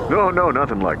 No,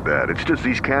 nothing like that. It's just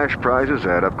these cash prizes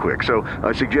add up quick. So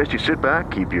I suggest you sit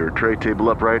back, keep your tray table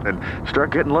upright, and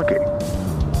start getting lucky.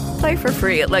 Play for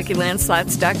free at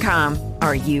LuckyLandSlots.com.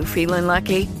 Are you feeling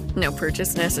lucky? No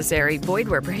purchase necessary. Void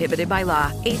where prohibited by law.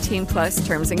 18+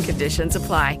 terms and conditions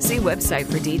apply. See website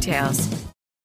for details.